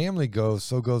the family goes,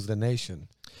 so goes the nation.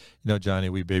 You know, Johnny,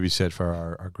 we babysit for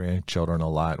our grandchildren a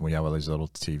lot, and we have all these little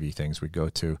TV things we go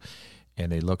to,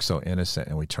 and they look so innocent,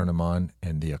 and we turn them on,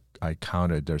 and I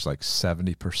counted, there's like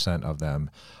 70% of them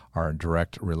are in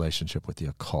direct relationship with the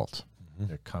occult.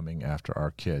 They're coming after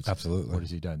our kids. Absolutely. What has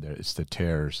he done there? It's the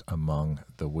tares among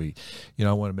the wheat. You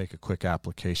know, I want to make a quick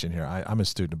application here. I'm a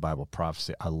student of Bible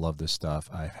prophecy. I love this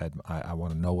stuff. I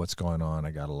want to know what's going on.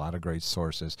 I got a lot of great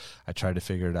sources. I try to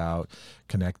figure it out,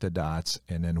 connect the dots,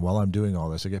 and then while I'm doing all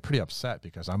this, I get pretty upset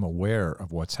because I'm aware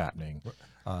of what's happening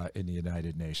in the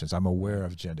United Nations. I'm aware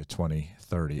of Agenda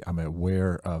 2030. I'm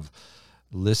aware of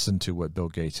listen to what Bill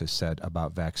Gates has said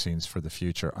about vaccines for the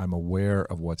future. I'm aware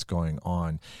of what's going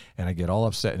on, and I get all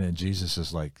upset, and then Jesus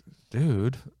is like,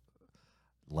 dude,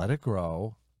 let it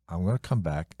grow. I'm going to come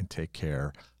back and take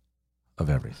care of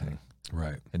everything.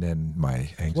 Right. And then my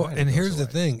anxiety Well, and here's away.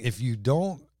 the thing. If you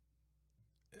don't,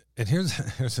 and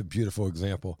here's a beautiful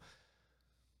example.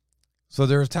 So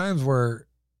there are times where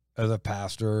as a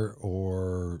pastor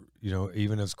or, you know,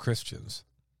 even as Christians,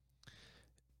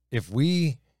 if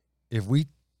we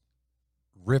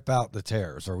rip out the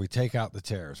tares or we take out the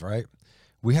tares, right?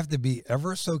 We have to be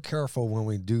ever so careful when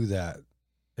we do that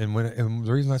and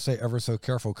the reason I say ever so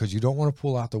careful, because you don't want to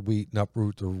pull out the wheat and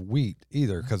uproot the wheat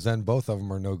either, because then both of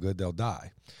them are no good. They'll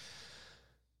die.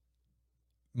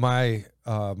 My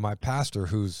pastor,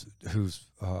 who's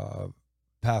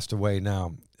passed away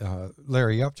now,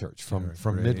 Larry Upchurch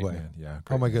from Midway. Man. Yeah.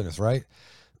 Oh my man. goodness, right?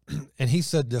 And he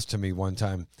said this to me one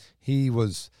time. He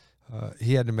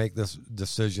had to make this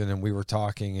decision, and we were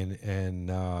talking,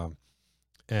 and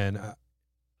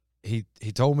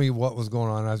he told me what was going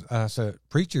on. I said,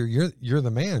 "Preacher, you're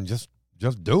the man. Just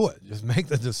do it. Just make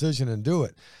the decision and do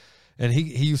it." And he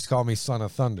used to call me Son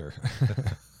of Thunder.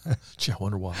 Gee, I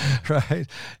wonder why. Right?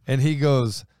 And he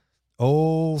goes,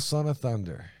 "Oh, Son of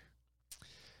Thunder,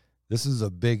 this is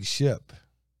a big ship.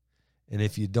 And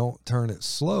if you don't turn it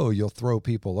slow, you'll throw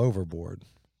people overboard."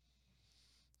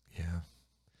 Yeah.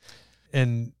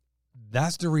 And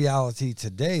that's the reality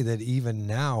today, that even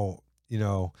now,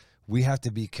 we have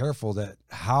to be careful that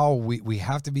we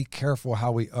have to be careful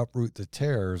how we uproot the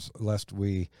tares, lest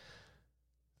we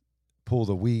pull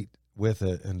the wheat with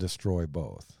it and destroy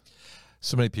both.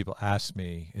 So many people ask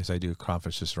me as I do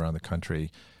conferences around the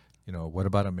country, what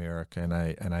about America? And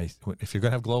I, if you're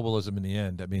going to have globalism in the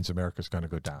end, that means America's going to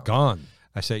go down. Gone.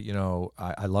 I say,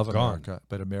 I love Gone. America,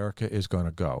 but America is going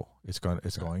to go. It's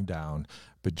going down,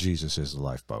 but Jesus is the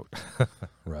lifeboat.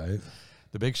 Right.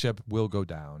 The big ship will go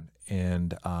down,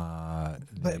 and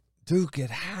But Duke,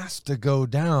 it has to go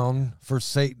down for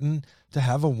Satan to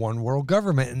have a one world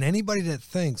government. And anybody that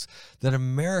thinks that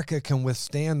America can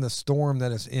withstand the storm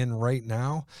that it's in right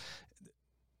now,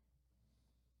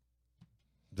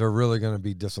 they're really going to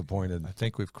be disappointed. I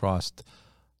think we've crossed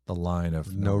the line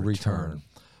of No return.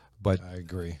 But I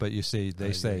agree. But you see,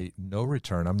 they say no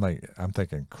return. I'm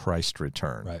thinking Christ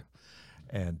return, Right.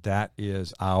 And that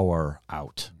is our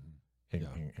out in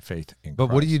faith in But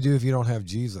Christ. what do you do if you don't have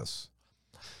Jesus?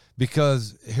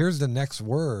 Because here's the next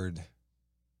word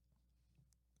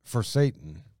for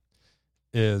Satan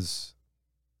is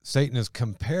Satan is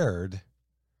compared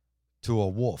to a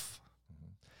wolf.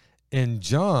 In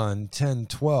John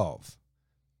 10:12,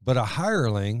 but a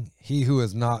hireling, he who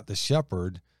is not the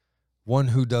shepherd, one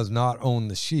who does not own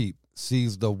the sheep,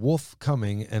 sees the wolf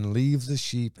coming and leaves the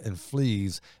sheep and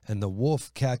flees, and the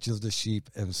wolf catches the sheep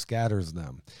and scatters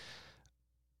them.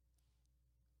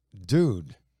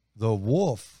 Dude, the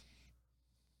wolf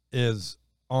is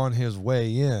on his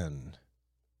way in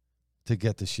to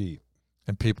get the sheep.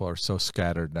 And people are so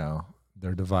scattered now;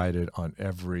 they're divided on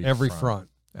every front.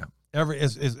 Yeah,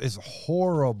 It's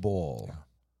horrible. Yeah.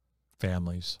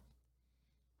 Families.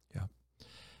 Yeah.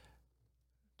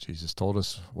 Jesus told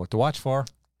us what to watch for.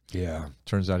 Yeah.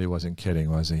 Turns out he wasn't kidding,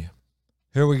 was he?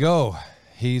 Here we go.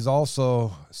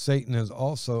 Satan is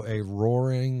also a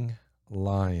roaring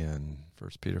lion. 1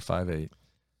 Peter 5:8.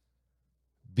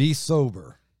 Be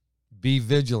sober, be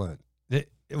vigilant.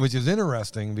 Which is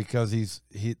interesting because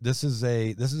this is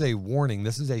a warning.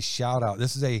 This is a shout out.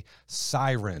 This is a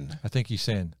siren. I think he's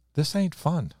saying, this ain't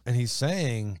fun. And he's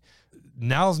saying,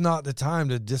 now's not the time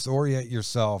to disorient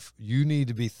yourself. You need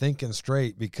to be thinking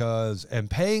straight and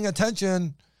paying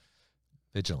attention.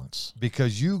 Vigilance.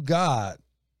 Because you got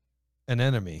an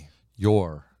enemy.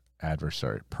 Your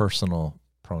adversary. Personal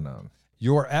pronoun.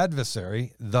 Your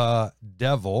adversary, the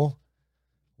devil,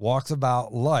 walks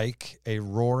about like a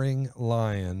roaring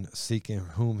lion, seeking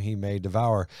whom he may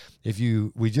devour.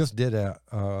 We just did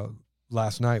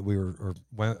last night,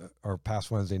 or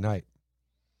past Wednesday night,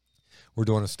 we're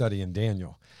doing a study in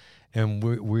Daniel, and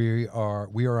we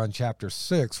are on chapter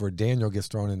 6, where Daniel gets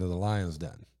thrown into the lion's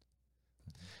den.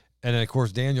 And then, of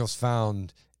course, Daniel's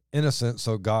found innocent,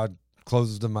 so God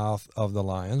closes the mouth of the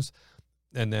lions.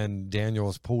 And then Daniel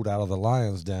is pulled out of the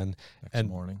lion's den Next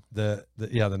morning. The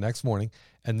next morning.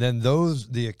 And then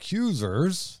the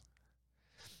accusers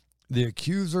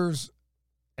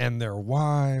and their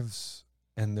wives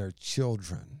and their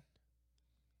children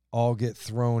all get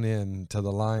thrown into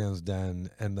the lion's den.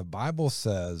 And the Bible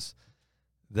says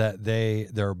that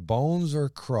their bones are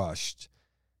crushed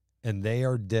and they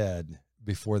are dead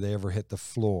before they ever hit the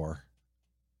floor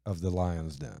of the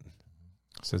lion's den.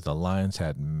 It says the lions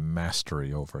had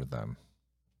mastery over them.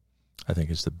 I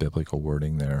think it's the biblical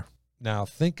wording there. Now,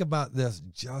 think about this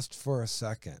just for a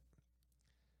second.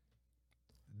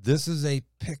 This is a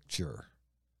picture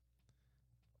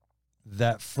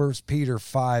that 1 Peter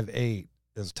 5:8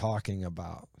 is talking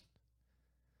about.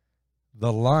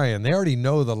 The lion, they already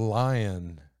know the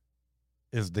lion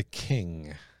is the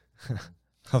king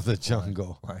of the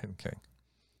jungle. Lion King.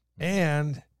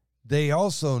 And they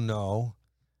also know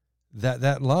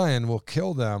that lion will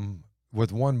kill them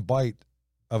with one bite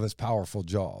of his powerful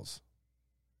jaws.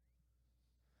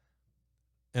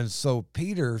 And so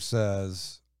Peter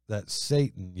says, that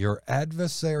Satan, your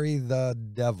adversary, the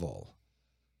devil,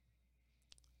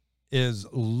 is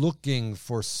looking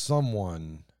for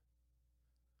someone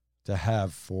to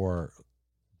have for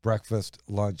breakfast,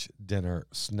 lunch, dinner,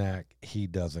 snack. He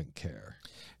doesn't care.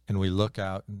 And we look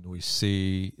out and we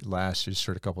see last year, just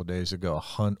a couple of days ago,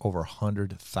 over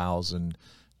 100,000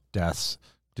 deaths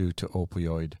due to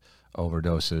opioid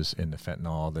overdoses in the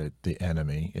fentanyl that the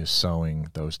enemy is sowing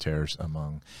those tares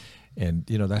among. And,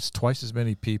 that's twice as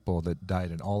many people that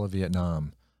died in all of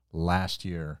Vietnam last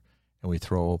year. And we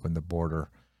throw open the border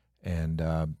and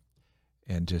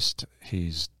just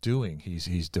he's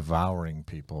devouring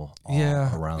people all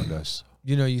around us.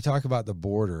 You talk about the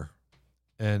border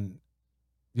and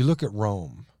you look at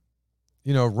Rome.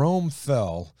 Rome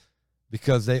fell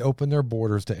because they opened their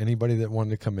borders to anybody that wanted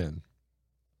to come in.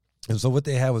 And so what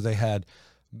they had was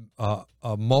a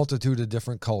multitude of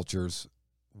different cultures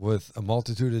with a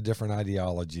multitude of different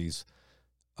ideologies,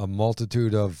 a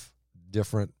multitude of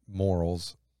different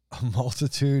morals, a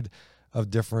multitude of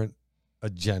different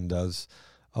agendas,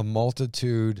 a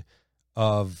multitude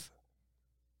of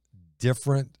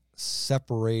different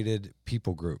separated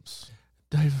people groups.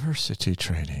 Diversity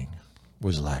training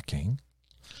was lacking,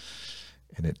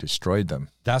 and it destroyed them.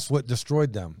 That's what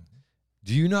destroyed them.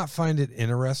 Do you not find it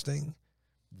interesting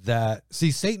that,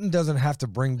 Satan doesn't have to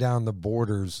bring down the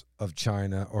borders of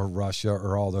China or Russia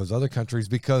or all those other countries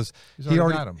because he's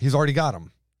already got them. Yeah, he's already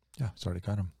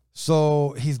got them.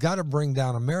 So he's got to bring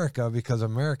down America because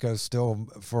America is still,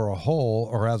 for a whole,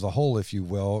 or as a whole, if you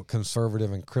will,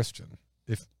 conservative and Christian,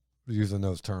 if using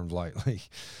those terms lightly,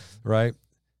 right?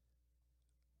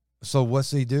 So what's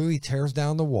he do? He tears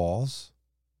down the walls,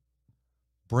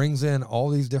 brings in all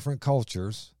these different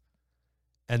cultures,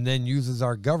 and then uses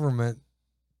our government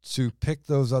to pick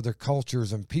those other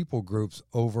cultures and people groups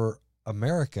over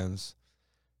Americans.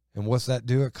 And what's that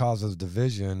do? It causes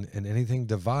division, and anything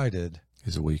divided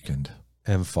is weakened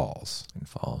and falls.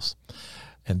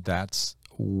 And that's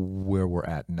where we're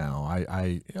at now.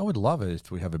 I would love it if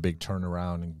we have a big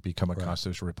turnaround and become a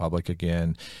constitutional republic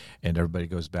again, and everybody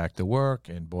goes back to work,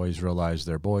 and boys realize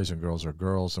they're boys and girls are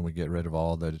girls, and we get rid of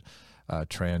all the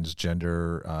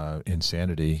transgender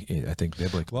insanity. I think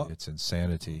biblically it's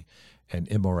insanity and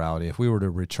immorality. If we were to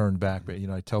return back, but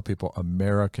I tell people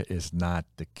America is not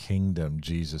the kingdom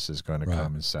Jesus is going to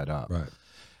come and set up. Right.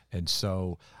 And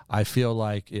so I feel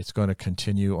like it's going to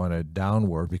continue on a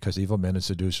downward because evil men and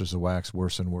seducers of wax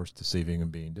worse and worse, deceiving and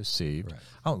being deceived. Right.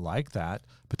 I don't like that,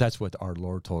 but that's what our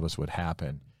Lord told us would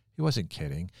happen. He wasn't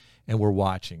kidding, and we're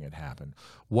watching it happen.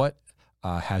 What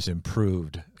has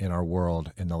improved in our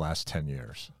world in the last 10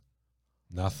 years?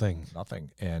 Nothing.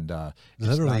 And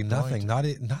literally nothing.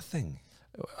 Nothing.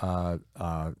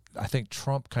 I think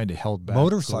Trump kind of held back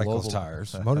motorcycle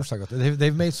tires.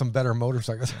 They've made some better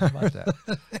motorcycles. How about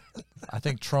that? I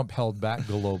think Trump held back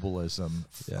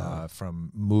globalism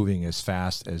from moving as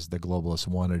fast as the globalists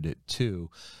wanted it to.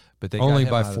 But they only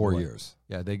got him by 4 years.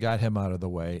 Yeah, they got him out of the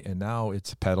way, and now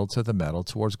it's pedal to the metal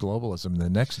towards globalism. The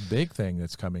next big thing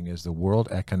that's coming is the World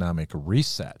Economic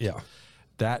Reset. Yeah.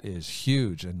 That is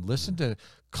huge. And listen to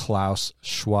Klaus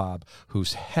Schwab,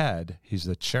 he's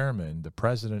the chairman, the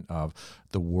president of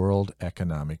the World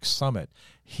Economic Summit.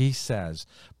 He says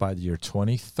by the year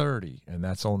 2030, and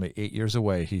that's only 8 years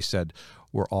away, he said,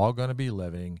 we're all going to be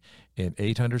living in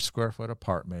 800 square foot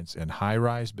apartments, in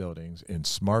high-rise buildings, in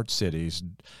smart cities,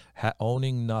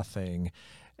 owning nothing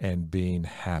and being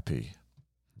happy.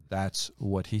 That's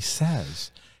what he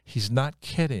says. He's not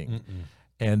kidding. Mm-mm.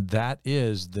 And that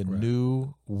is the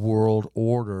new world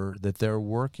order that they're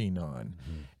working on.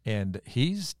 Mm-hmm. And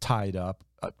he's tied up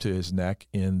to his neck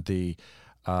in the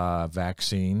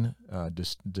vaccine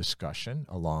discussion,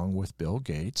 along with Bill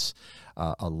Gates,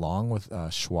 along with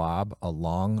Schwab,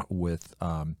 along with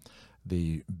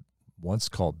the once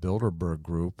called Bilderberg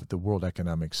Group, the World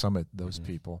Economic Summit, those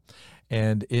people.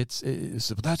 And that's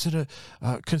a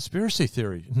conspiracy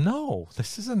theory. No,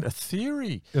 this isn't a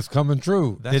theory. It's coming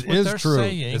true. That's what they're true.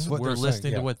 saying. It's what we're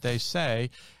listening to what they say.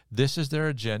 This is their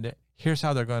agenda. Here's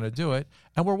how they're going to do it,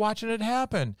 and we're watching it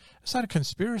happen. It's not a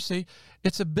conspiracy.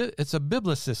 It's a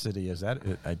biblicity. Is that?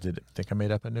 I think I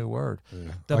made up a new word.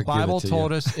 Yeah, the Bible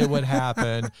told us it would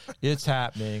happen. It's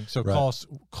happening. So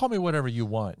call me whatever you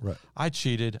want. Right. I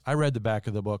cheated. I read the back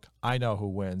of the book. I know who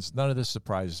wins. None of this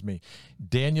surprises me.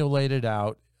 Daniel laid it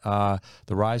out. The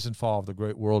rise and fall of the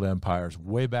great world empires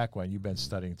way back when. You've been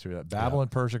studying through that. Babylon,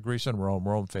 Persia, Greece, and Rome.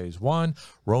 Rome phase 1.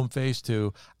 Rome phase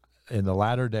 2. in the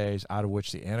latter days, out of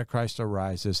which the Antichrist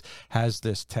arises, has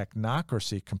this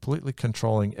technocracy completely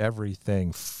controlling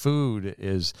everything. Food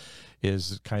is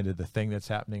kind of the thing that's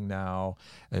happening now,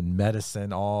 and medicine,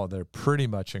 they're pretty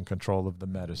much in control of the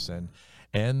medicine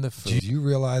and the food. Do you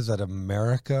realize that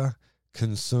America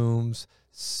consumes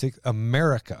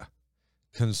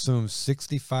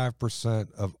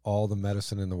 65% of all the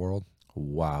medicine in the world?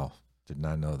 Wow. Did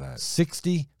not know that.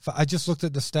 I just looked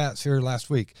at the stats here last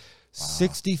week. Wow.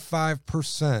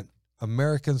 65%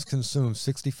 Americans consume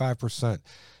 65%.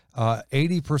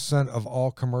 80% of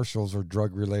all commercials are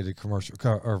drug-related commercial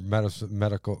or medical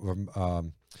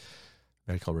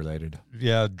related.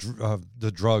 Yeah,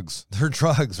 the drugs. They're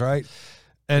drugs, right?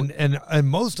 And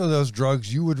most of those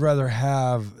drugs, you would rather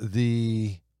have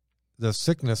the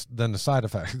sickness than the side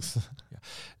effects. Yeah.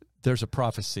 There's a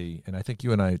prophecy, and I think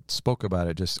you and I spoke about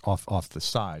it just off the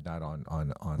side, not on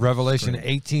Revelation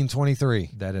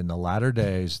 18:23. That in the latter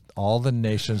days, all the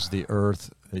nations of the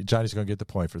earth. Johnny's going to get the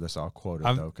point for this. I'll quote it.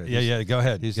 Okay. Yeah. Go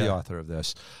ahead. He's the author of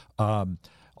this.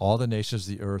 All the nations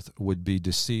of the earth would be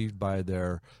deceived by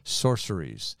their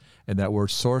sorceries, and that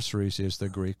word sorceries is the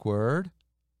Greek word.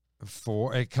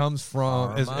 It comes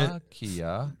from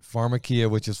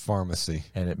pharmakia, which is pharmacy,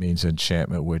 and it means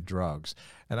enchantment with drugs.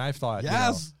 And I thought,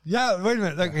 yes, yeah. Wait a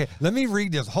minute. Okay, let me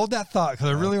read this. Hold that thought, because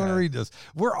I really want to read this.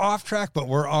 We're off track, but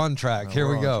we're on track. Here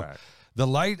we go. The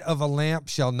light of a lamp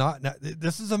shall not.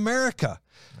 This is America,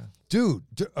 dude.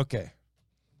 Okay,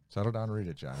 settle down and read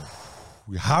it, Johnny.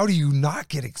 How do you not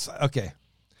get excited? Okay,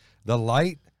 the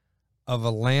light of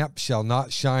a lamp shall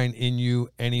not shine in you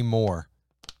anymore.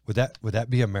 Would that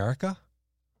be America?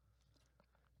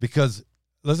 Because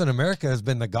listen, America has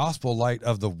been the gospel light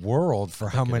of the world for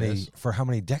how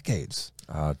many decades?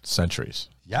 Centuries.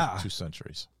 Yeah. 2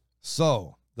 centuries.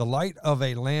 So the light of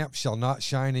a lamp shall not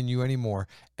shine in you anymore,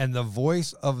 and the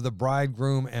voice of the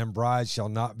bridegroom and bride shall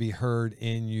not be heard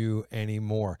in you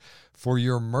anymore. For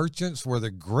your merchants were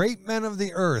the great men of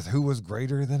the earth. Who was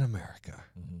greater than America?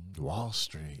 Mm-hmm. Wall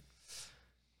Street.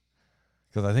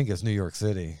 Because I think it's New York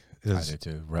City. I do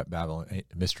too. Babylon,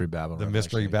 Mystery Babylon. The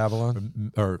Mystery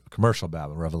Babylon? Or Commercial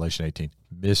Babylon, Revelation 18.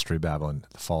 Mystery Babylon,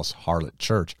 the false harlot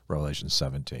church, Revelation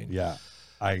 17. Yeah,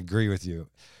 I agree with you.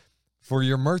 For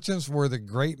your merchants were the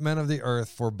great men of the earth,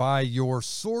 for by your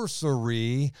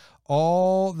sorcery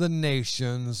all the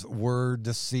nations were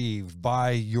deceived.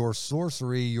 By your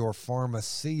sorcery, your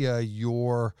pharmacia,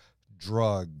 your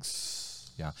drugs.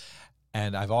 Yeah.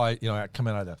 And I've always,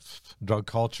 coming out of the drug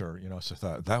culture, so I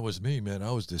thought, that was me, man.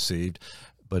 I was deceived.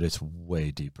 But it's way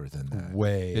deeper than that.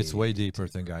 It's way deeper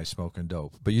than guys smoking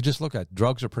dope. But you just look at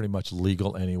drugs are pretty much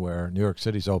legal anywhere. New York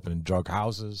City's opening drug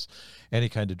houses, any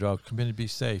kind of drug. Come in and be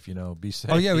safe, be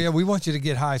safe. Oh, yeah. We want you to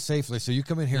get high safely. So you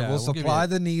come in here. We'll supply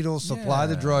the needles, supply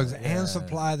the drugs, and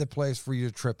supply the place for you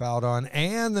to trip out on,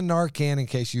 and the Narcan in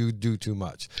case you do too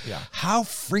much. Yeah. How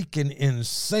freaking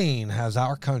insane has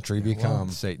our country become? Well,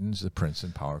 Satan's the prince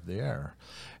and power of the air.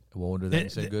 Wonder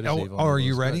that say good is evil. Oh, are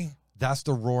you ready? Good. That's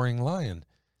the roaring lion.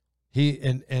 He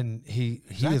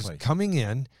is coming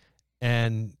in,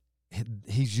 and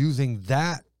he's using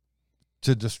that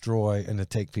to destroy and to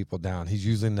take people down. He's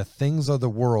using the things of the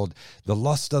world, the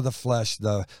lust of the flesh,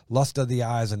 the lust of the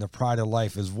eyes, and the pride of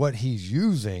life is what he's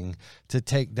using to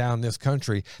take down this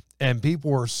country. And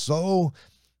people are so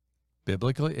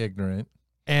biblically ignorant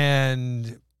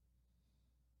and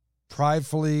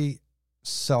pridefully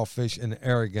selfish and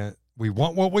arrogant. We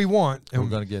want what we want, and we're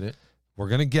going to get it. We're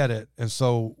going to get it. And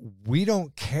so we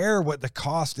don't care what the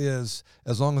cost is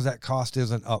as long as that cost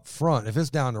isn't up front. If it's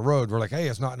down the road, we're like, hey,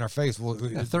 it's not in our face. Well,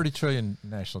 30 trillion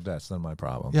national debt's not my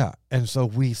problem. Yeah. And so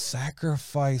we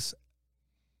sacrifice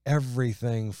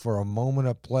everything for a moment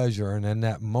of pleasure. And then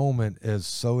that moment is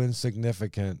so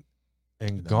insignificant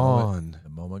and gone. The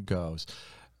moment goes.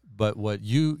 But what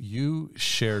you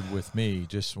shared with me,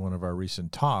 just one of our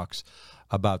recent talks,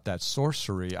 about that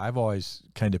sorcery, I've always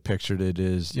kind of pictured it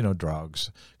as,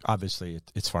 drugs. Obviously,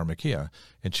 it's pharmakia,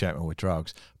 enchantment with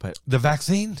drugs. But the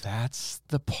vaccine? That's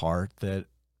the part that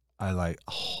I like,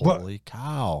 holy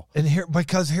cow. And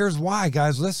because here's why,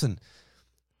 guys, listen.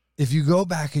 If you go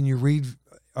back and you read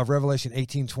Revelation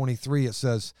 18:23, it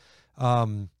says,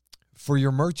 for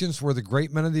your merchants were the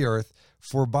great men of the earth,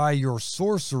 for by your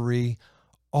sorcery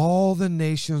all the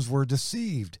nations were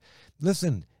deceived.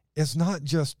 Listen, it's not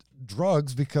just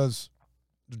drugs, because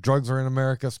drugs are in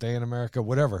America, stay in America,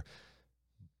 whatever.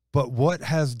 But what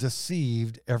has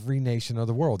deceived every nation of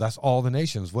the world? That's all the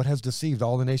nations. What has deceived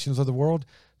all the nations of the world?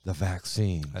 The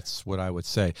vaccine. That's what I would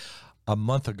say. A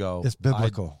month ago, it's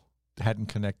biblical. I hadn't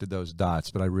connected those dots,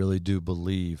 but I really do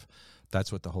believe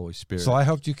That's what the Holy Spirit. So I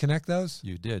helped you connect those?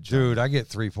 You did, John. Dude, I get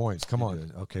 3 points. Come on.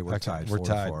 Did. Okay, we're tied. We're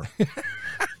tied.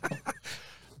 4-4.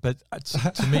 But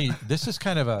to me, this is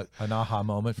kind of an aha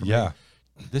moment for me.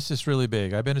 This is really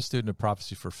big. I've been a student of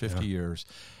prophecy for 50 years,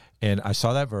 and I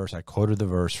saw that verse. I quoted the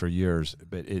verse for years,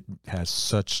 but it has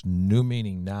such new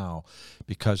meaning now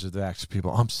because of the vax.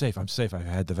 People, I'm safe. I've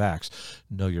had the vax.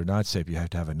 No, you're not safe. You have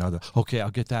to have another. Okay,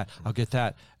 I'll get that,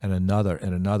 and another,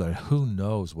 and another. Who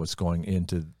knows what's going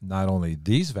into not only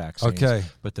these vaccines,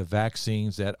 but the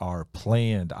vaccines that are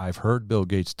planned. I've heard Bill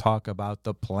Gates talk about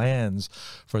the plans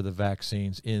for the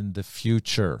vaccines in the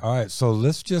future. All right, so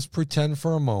let's just pretend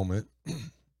for a moment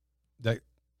that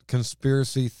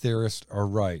conspiracy theorists are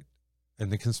right.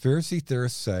 And the conspiracy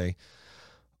theorists say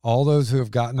all those who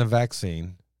have gotten a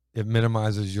vaccine, it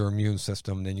minimizes your immune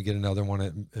system. Then you get another one,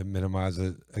 it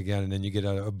minimizes it again. And then you get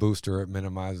a booster, it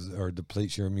minimizes or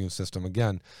depletes your immune system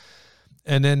again.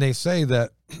 And then they say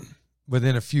that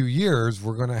within a few years,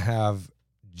 we're going to have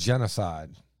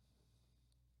genocide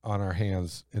on our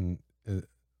hands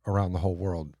around the whole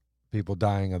world, people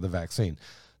dying of the vaccine.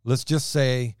 Let's just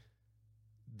say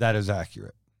that is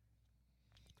accurate.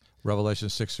 Revelation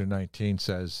 6-19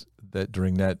 says that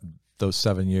during those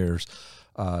 7 years,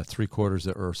 3/4 of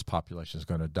the Earth's population is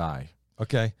going to die.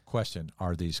 Okay. Question,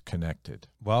 are these connected?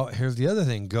 Well, here's the other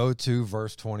thing. Go to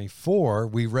verse 24.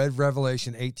 We read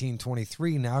Revelation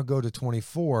 18:23. Now go to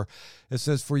 24. It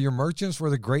says, for your merchants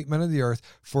were the great men of the earth,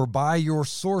 for by your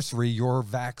sorcery, your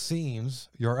vaccines,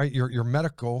 your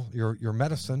medical, your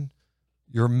medicine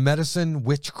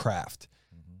witchcraft.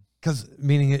 Because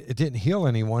meaning it didn't heal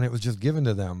anyone, it was just given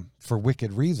to them for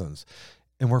wicked reasons.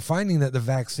 And we're finding that the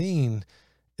vaccine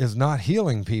is not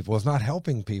healing people, is not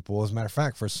helping people. As a matter of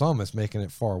fact, for some, it's making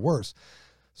it far worse.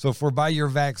 So for by your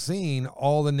vaccine,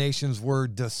 all the nations were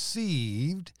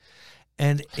deceived.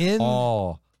 And in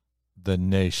all the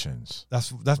nations.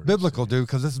 That's biblical, dude,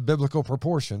 because this is biblical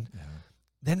proportion. Yeah.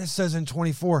 Then it says in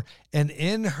 24, and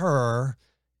in her,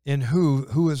 in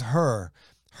who is her?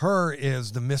 Her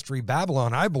is the mystery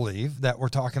Babylon, I believe, that we're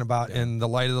talking about in the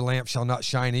light of the lamp shall not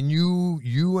shine in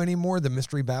you anymore, the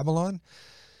mystery Babylon.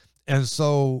 And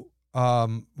so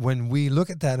when we look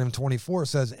at that in 24, it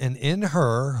says, and in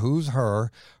her, who's her?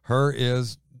 Her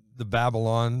is the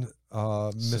Babylon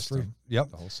mystery.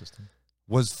 Yep. The whole system.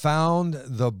 Was found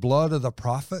the blood of the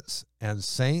prophets and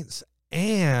saints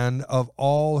and of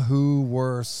all who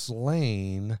were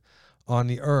slain on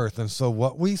the earth. And so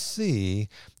what we see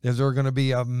is there going to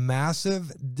be a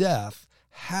massive death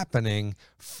happening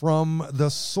from the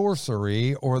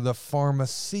sorcery or the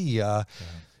pharmacia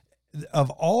of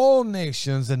all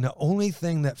nations. And the only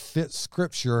thing that fits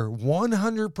scripture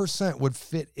 100% would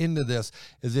fit into this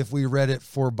is if we read it,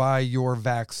 for by your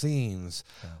vaccines,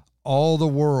 all the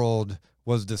world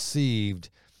was deceived,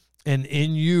 and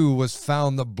in you was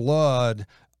found the blood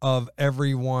of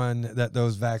everyone that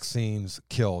those vaccines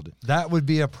killed. That would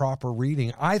be a proper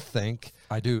reading, I think.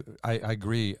 I do. I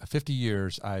agree. 50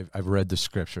 years, I've read the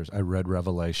scriptures. I read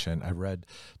Revelation. I read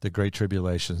the Great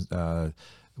Tribulation,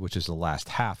 which is the last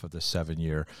half of the 7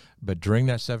 year. But during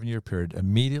that 7 year period,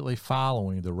 immediately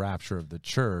following the rapture of the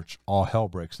church, all hell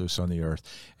breaks loose on the earth,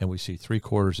 and we see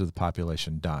 3/4 of the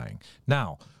population dying.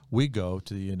 Now, we go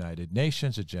to the United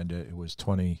Nations agenda. It was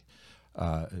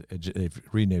they've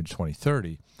renamed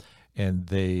 2030, and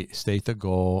they state the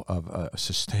goal of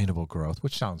sustainable growth,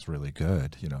 which sounds really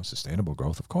good. Sustainable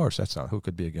growth, of course, who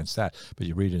could be against that? But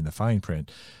you read it in the fine print,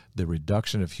 the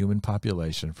reduction of human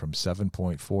population from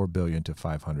 7.4 billion to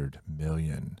 500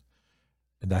 million.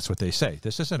 And that's what they say.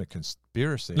 This isn't a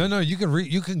conspiracy. No, you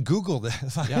can Google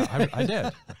this. Yeah,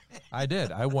 I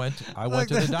did. I went to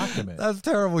the document. That's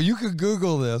terrible. You can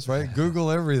Google this, right?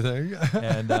 Google everything.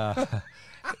 And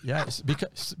yes,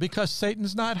 because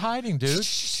Satan's not hiding, dude.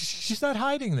 He's not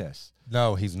hiding this.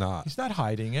 No, he's not. He's not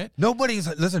hiding it.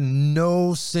 Listen,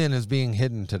 no sin is being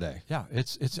hidden today. Yeah,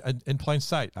 it's in plain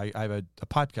sight. I have a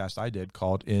podcast I did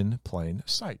called In Plain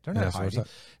Sight. They're not hiding.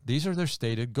 These are their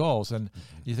stated goals. And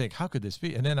you think, how could this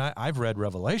be? And then I've read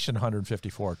Revelation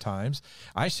 154 times.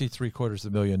 I see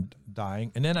 750,000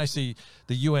 dying. And then I see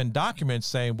the UN documents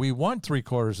saying we want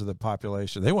 3/4 of the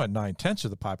population. They want 9/10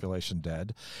 of the population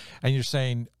dead. And you're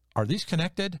saying, are these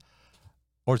connected?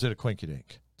 Or is it a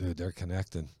quinky-dink? Dude, they're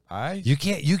connected. At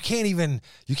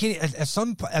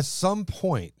some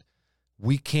point,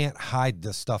 we can't hide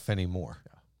this stuff anymore.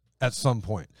 Yeah. At some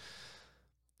point.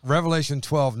 Revelation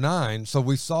 12:9. So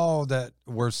we saw that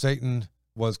where Satan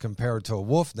was compared to a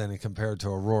wolf, then compared to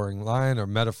a roaring lion, or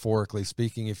metaphorically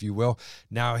speaking, if you will.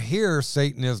 Now here,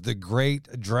 Satan is the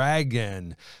great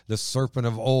dragon, the serpent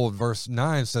of old. Verse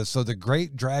 9 says, so the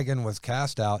great dragon was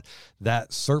cast out,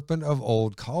 that serpent of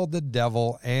old, called the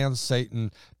devil and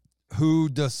Satan, who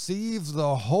deceives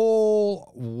the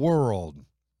whole world.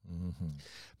 Mm-hmm.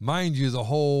 Mind you, the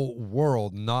whole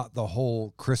world, not the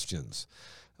whole Christians.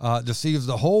 Deceives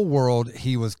the whole world.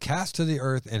 He was cast to the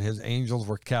earth, and his angels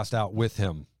were cast out with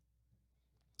him.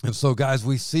 And so, guys,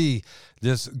 we see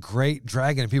this great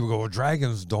dragon. People go, well,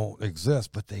 dragons don't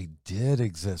exist, but they did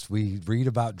exist. We read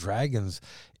about dragons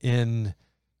in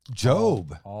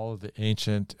Job. All of the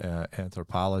ancient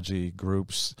anthropology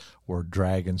groups were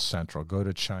dragon central. Go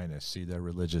to China, see their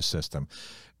religious system.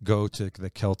 Go to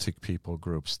the Celtic people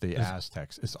groups, the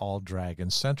Aztecs. It's all dragon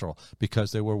central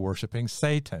because they were worshiping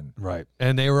Satan. Right.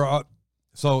 And they were,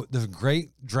 so the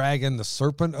great dragon, the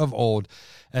serpent of old,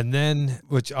 and then,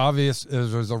 which obvious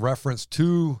is a reference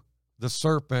to the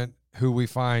serpent who we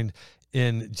find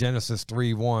in Genesis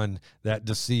 3:1 that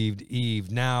deceived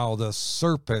Eve. Now the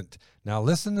serpent, now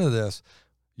listen to this.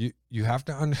 You have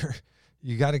to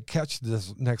you got to catch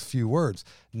this next few words.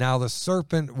 Now the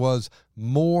serpent was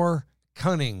more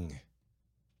cunning.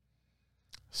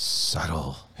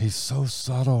 Subtle. He's so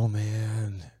subtle,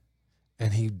 man.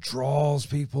 And he draws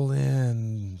people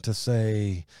in to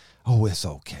say, oh, it's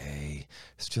okay.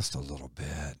 It's just a little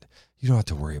bit. You don't have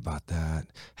to worry about that.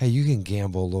 Hey, you can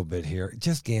gamble a little bit here.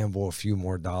 Just gamble a few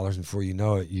more dollars, and before you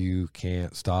know it, you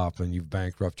can't stop, and you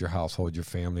bankrupt your household, your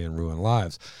family, and ruin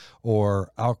lives.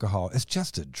 Or alcohol. It's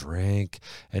just a drink,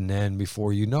 and then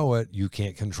before you know it, you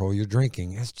can't control your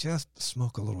drinking. It's just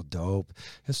smoke a little dope.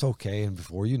 It's okay, and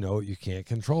before you know it, you can't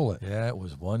control it. Yeah, it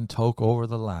was one toke over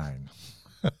the line.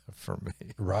 For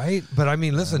me. Right? But I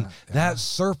mean, listen, that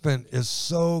serpent is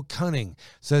so cunning.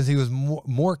 Says he was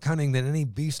more cunning than any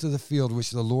beast of the field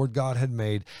which the Lord God had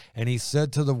made. And he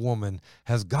said to the woman,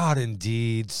 has God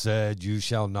indeed said, you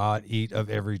shall not eat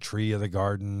of every tree of the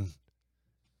garden?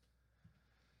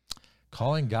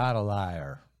 Calling God a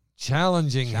liar.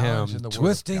 Challenging him,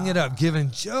 twisting it up, giving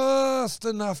just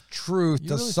enough truth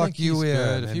to really suck you in.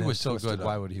 Good? If he was so good,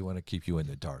 why would he want to keep you in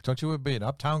the dark? Don't you want to be an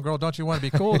uptown girl? Don't you want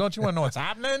to be cool? Don't you want to know what's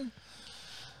happening?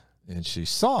 And she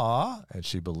saw, and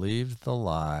she believed the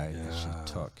lie that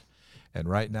she took. And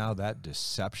right now, that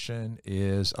deception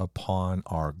is upon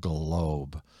our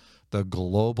globe. The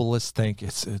globalists think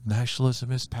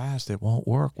nationalism is past. It won't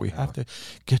work. We have to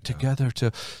get together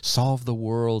to solve the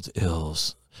world's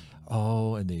ills.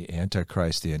 Oh, and the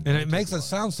Antichrist, and it makes it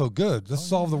sound so good. Let's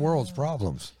solve the world's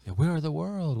problems. Yeah, we're the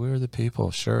world. We're the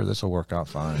people. Sure, this will work out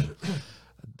fine.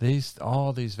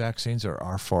 All these vaccines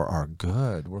are for our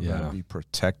good. We're going to be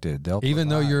protected. Even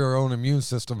though your own immune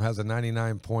system has a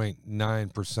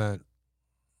 99.9%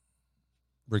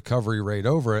 recovery rate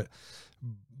over it,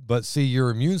 but see, your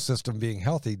immune system being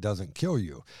healthy doesn't kill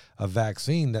you. A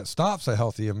vaccine that stops a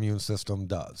healthy immune system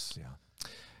does. Yeah.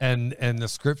 And the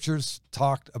scriptures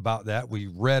talked about that. We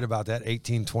read about that,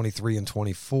 18, 23, and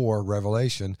 24,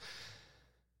 Revelation.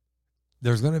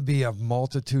 There's going to be a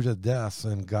multitude of deaths,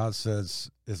 and God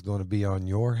says it's going to be on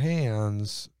your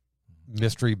hands.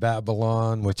 Mystery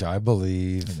Babylon, which I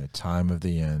believe. In the time of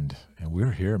the end. And we're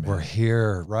here, man. We're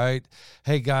here, right?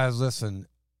 Hey, guys, listen.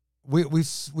 We've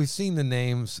seen the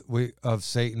names of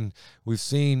Satan. We've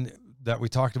seen that we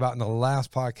talked about in the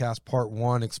last podcast, part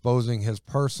 1, exposing his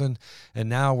person, and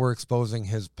now we're exposing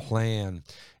his plan.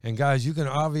 And guys, you can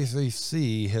obviously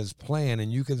see his plan,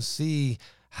 and you can see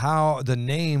how the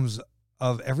names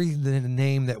of every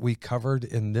name that we covered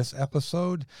in this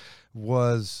episode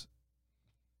was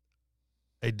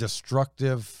a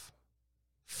destructive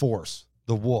force.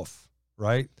 The wolf,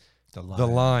 right? The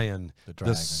lion, the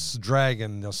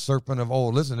dragon, the serpent of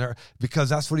old. Listen there, because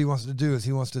that's what he wants to do, is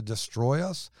he wants to destroy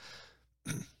us.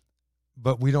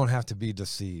 But we don't have to be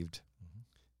deceived.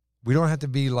 We don't have to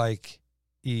be like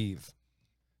Eve.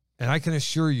 And I can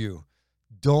assure you,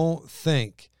 don't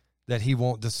think that he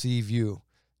won't deceive you.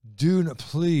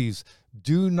 Please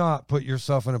do not put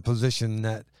yourself in a position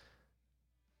that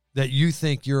you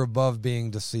think you're above being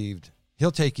deceived.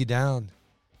 He'll take you down.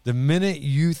 The minute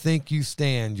you think you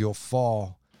stand, you'll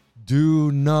fall.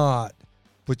 Do not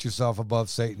put yourself above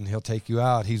Satan. He'll take you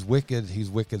out. He's wicked. He's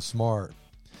wicked smart.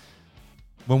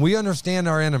 When we understand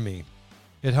our enemy,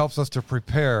 it helps us to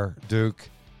prepare, Duke,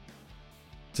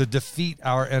 to defeat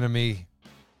our enemy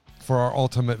for our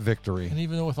ultimate victory. And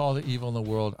even with all the evil in the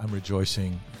world, I'm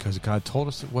rejoicing because God told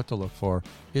us what to look for.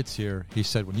 It's here. He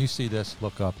said, when you see this,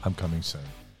 look up. I'm coming soon.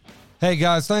 Hey,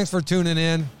 guys, thanks for tuning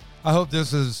in. I hope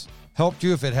this has helped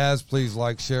you. If it has, please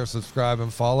like, share, subscribe,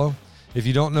 and follow. If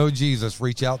you don't know Jesus,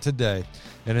 reach out today.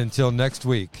 And until next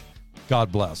week,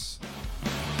 God bless.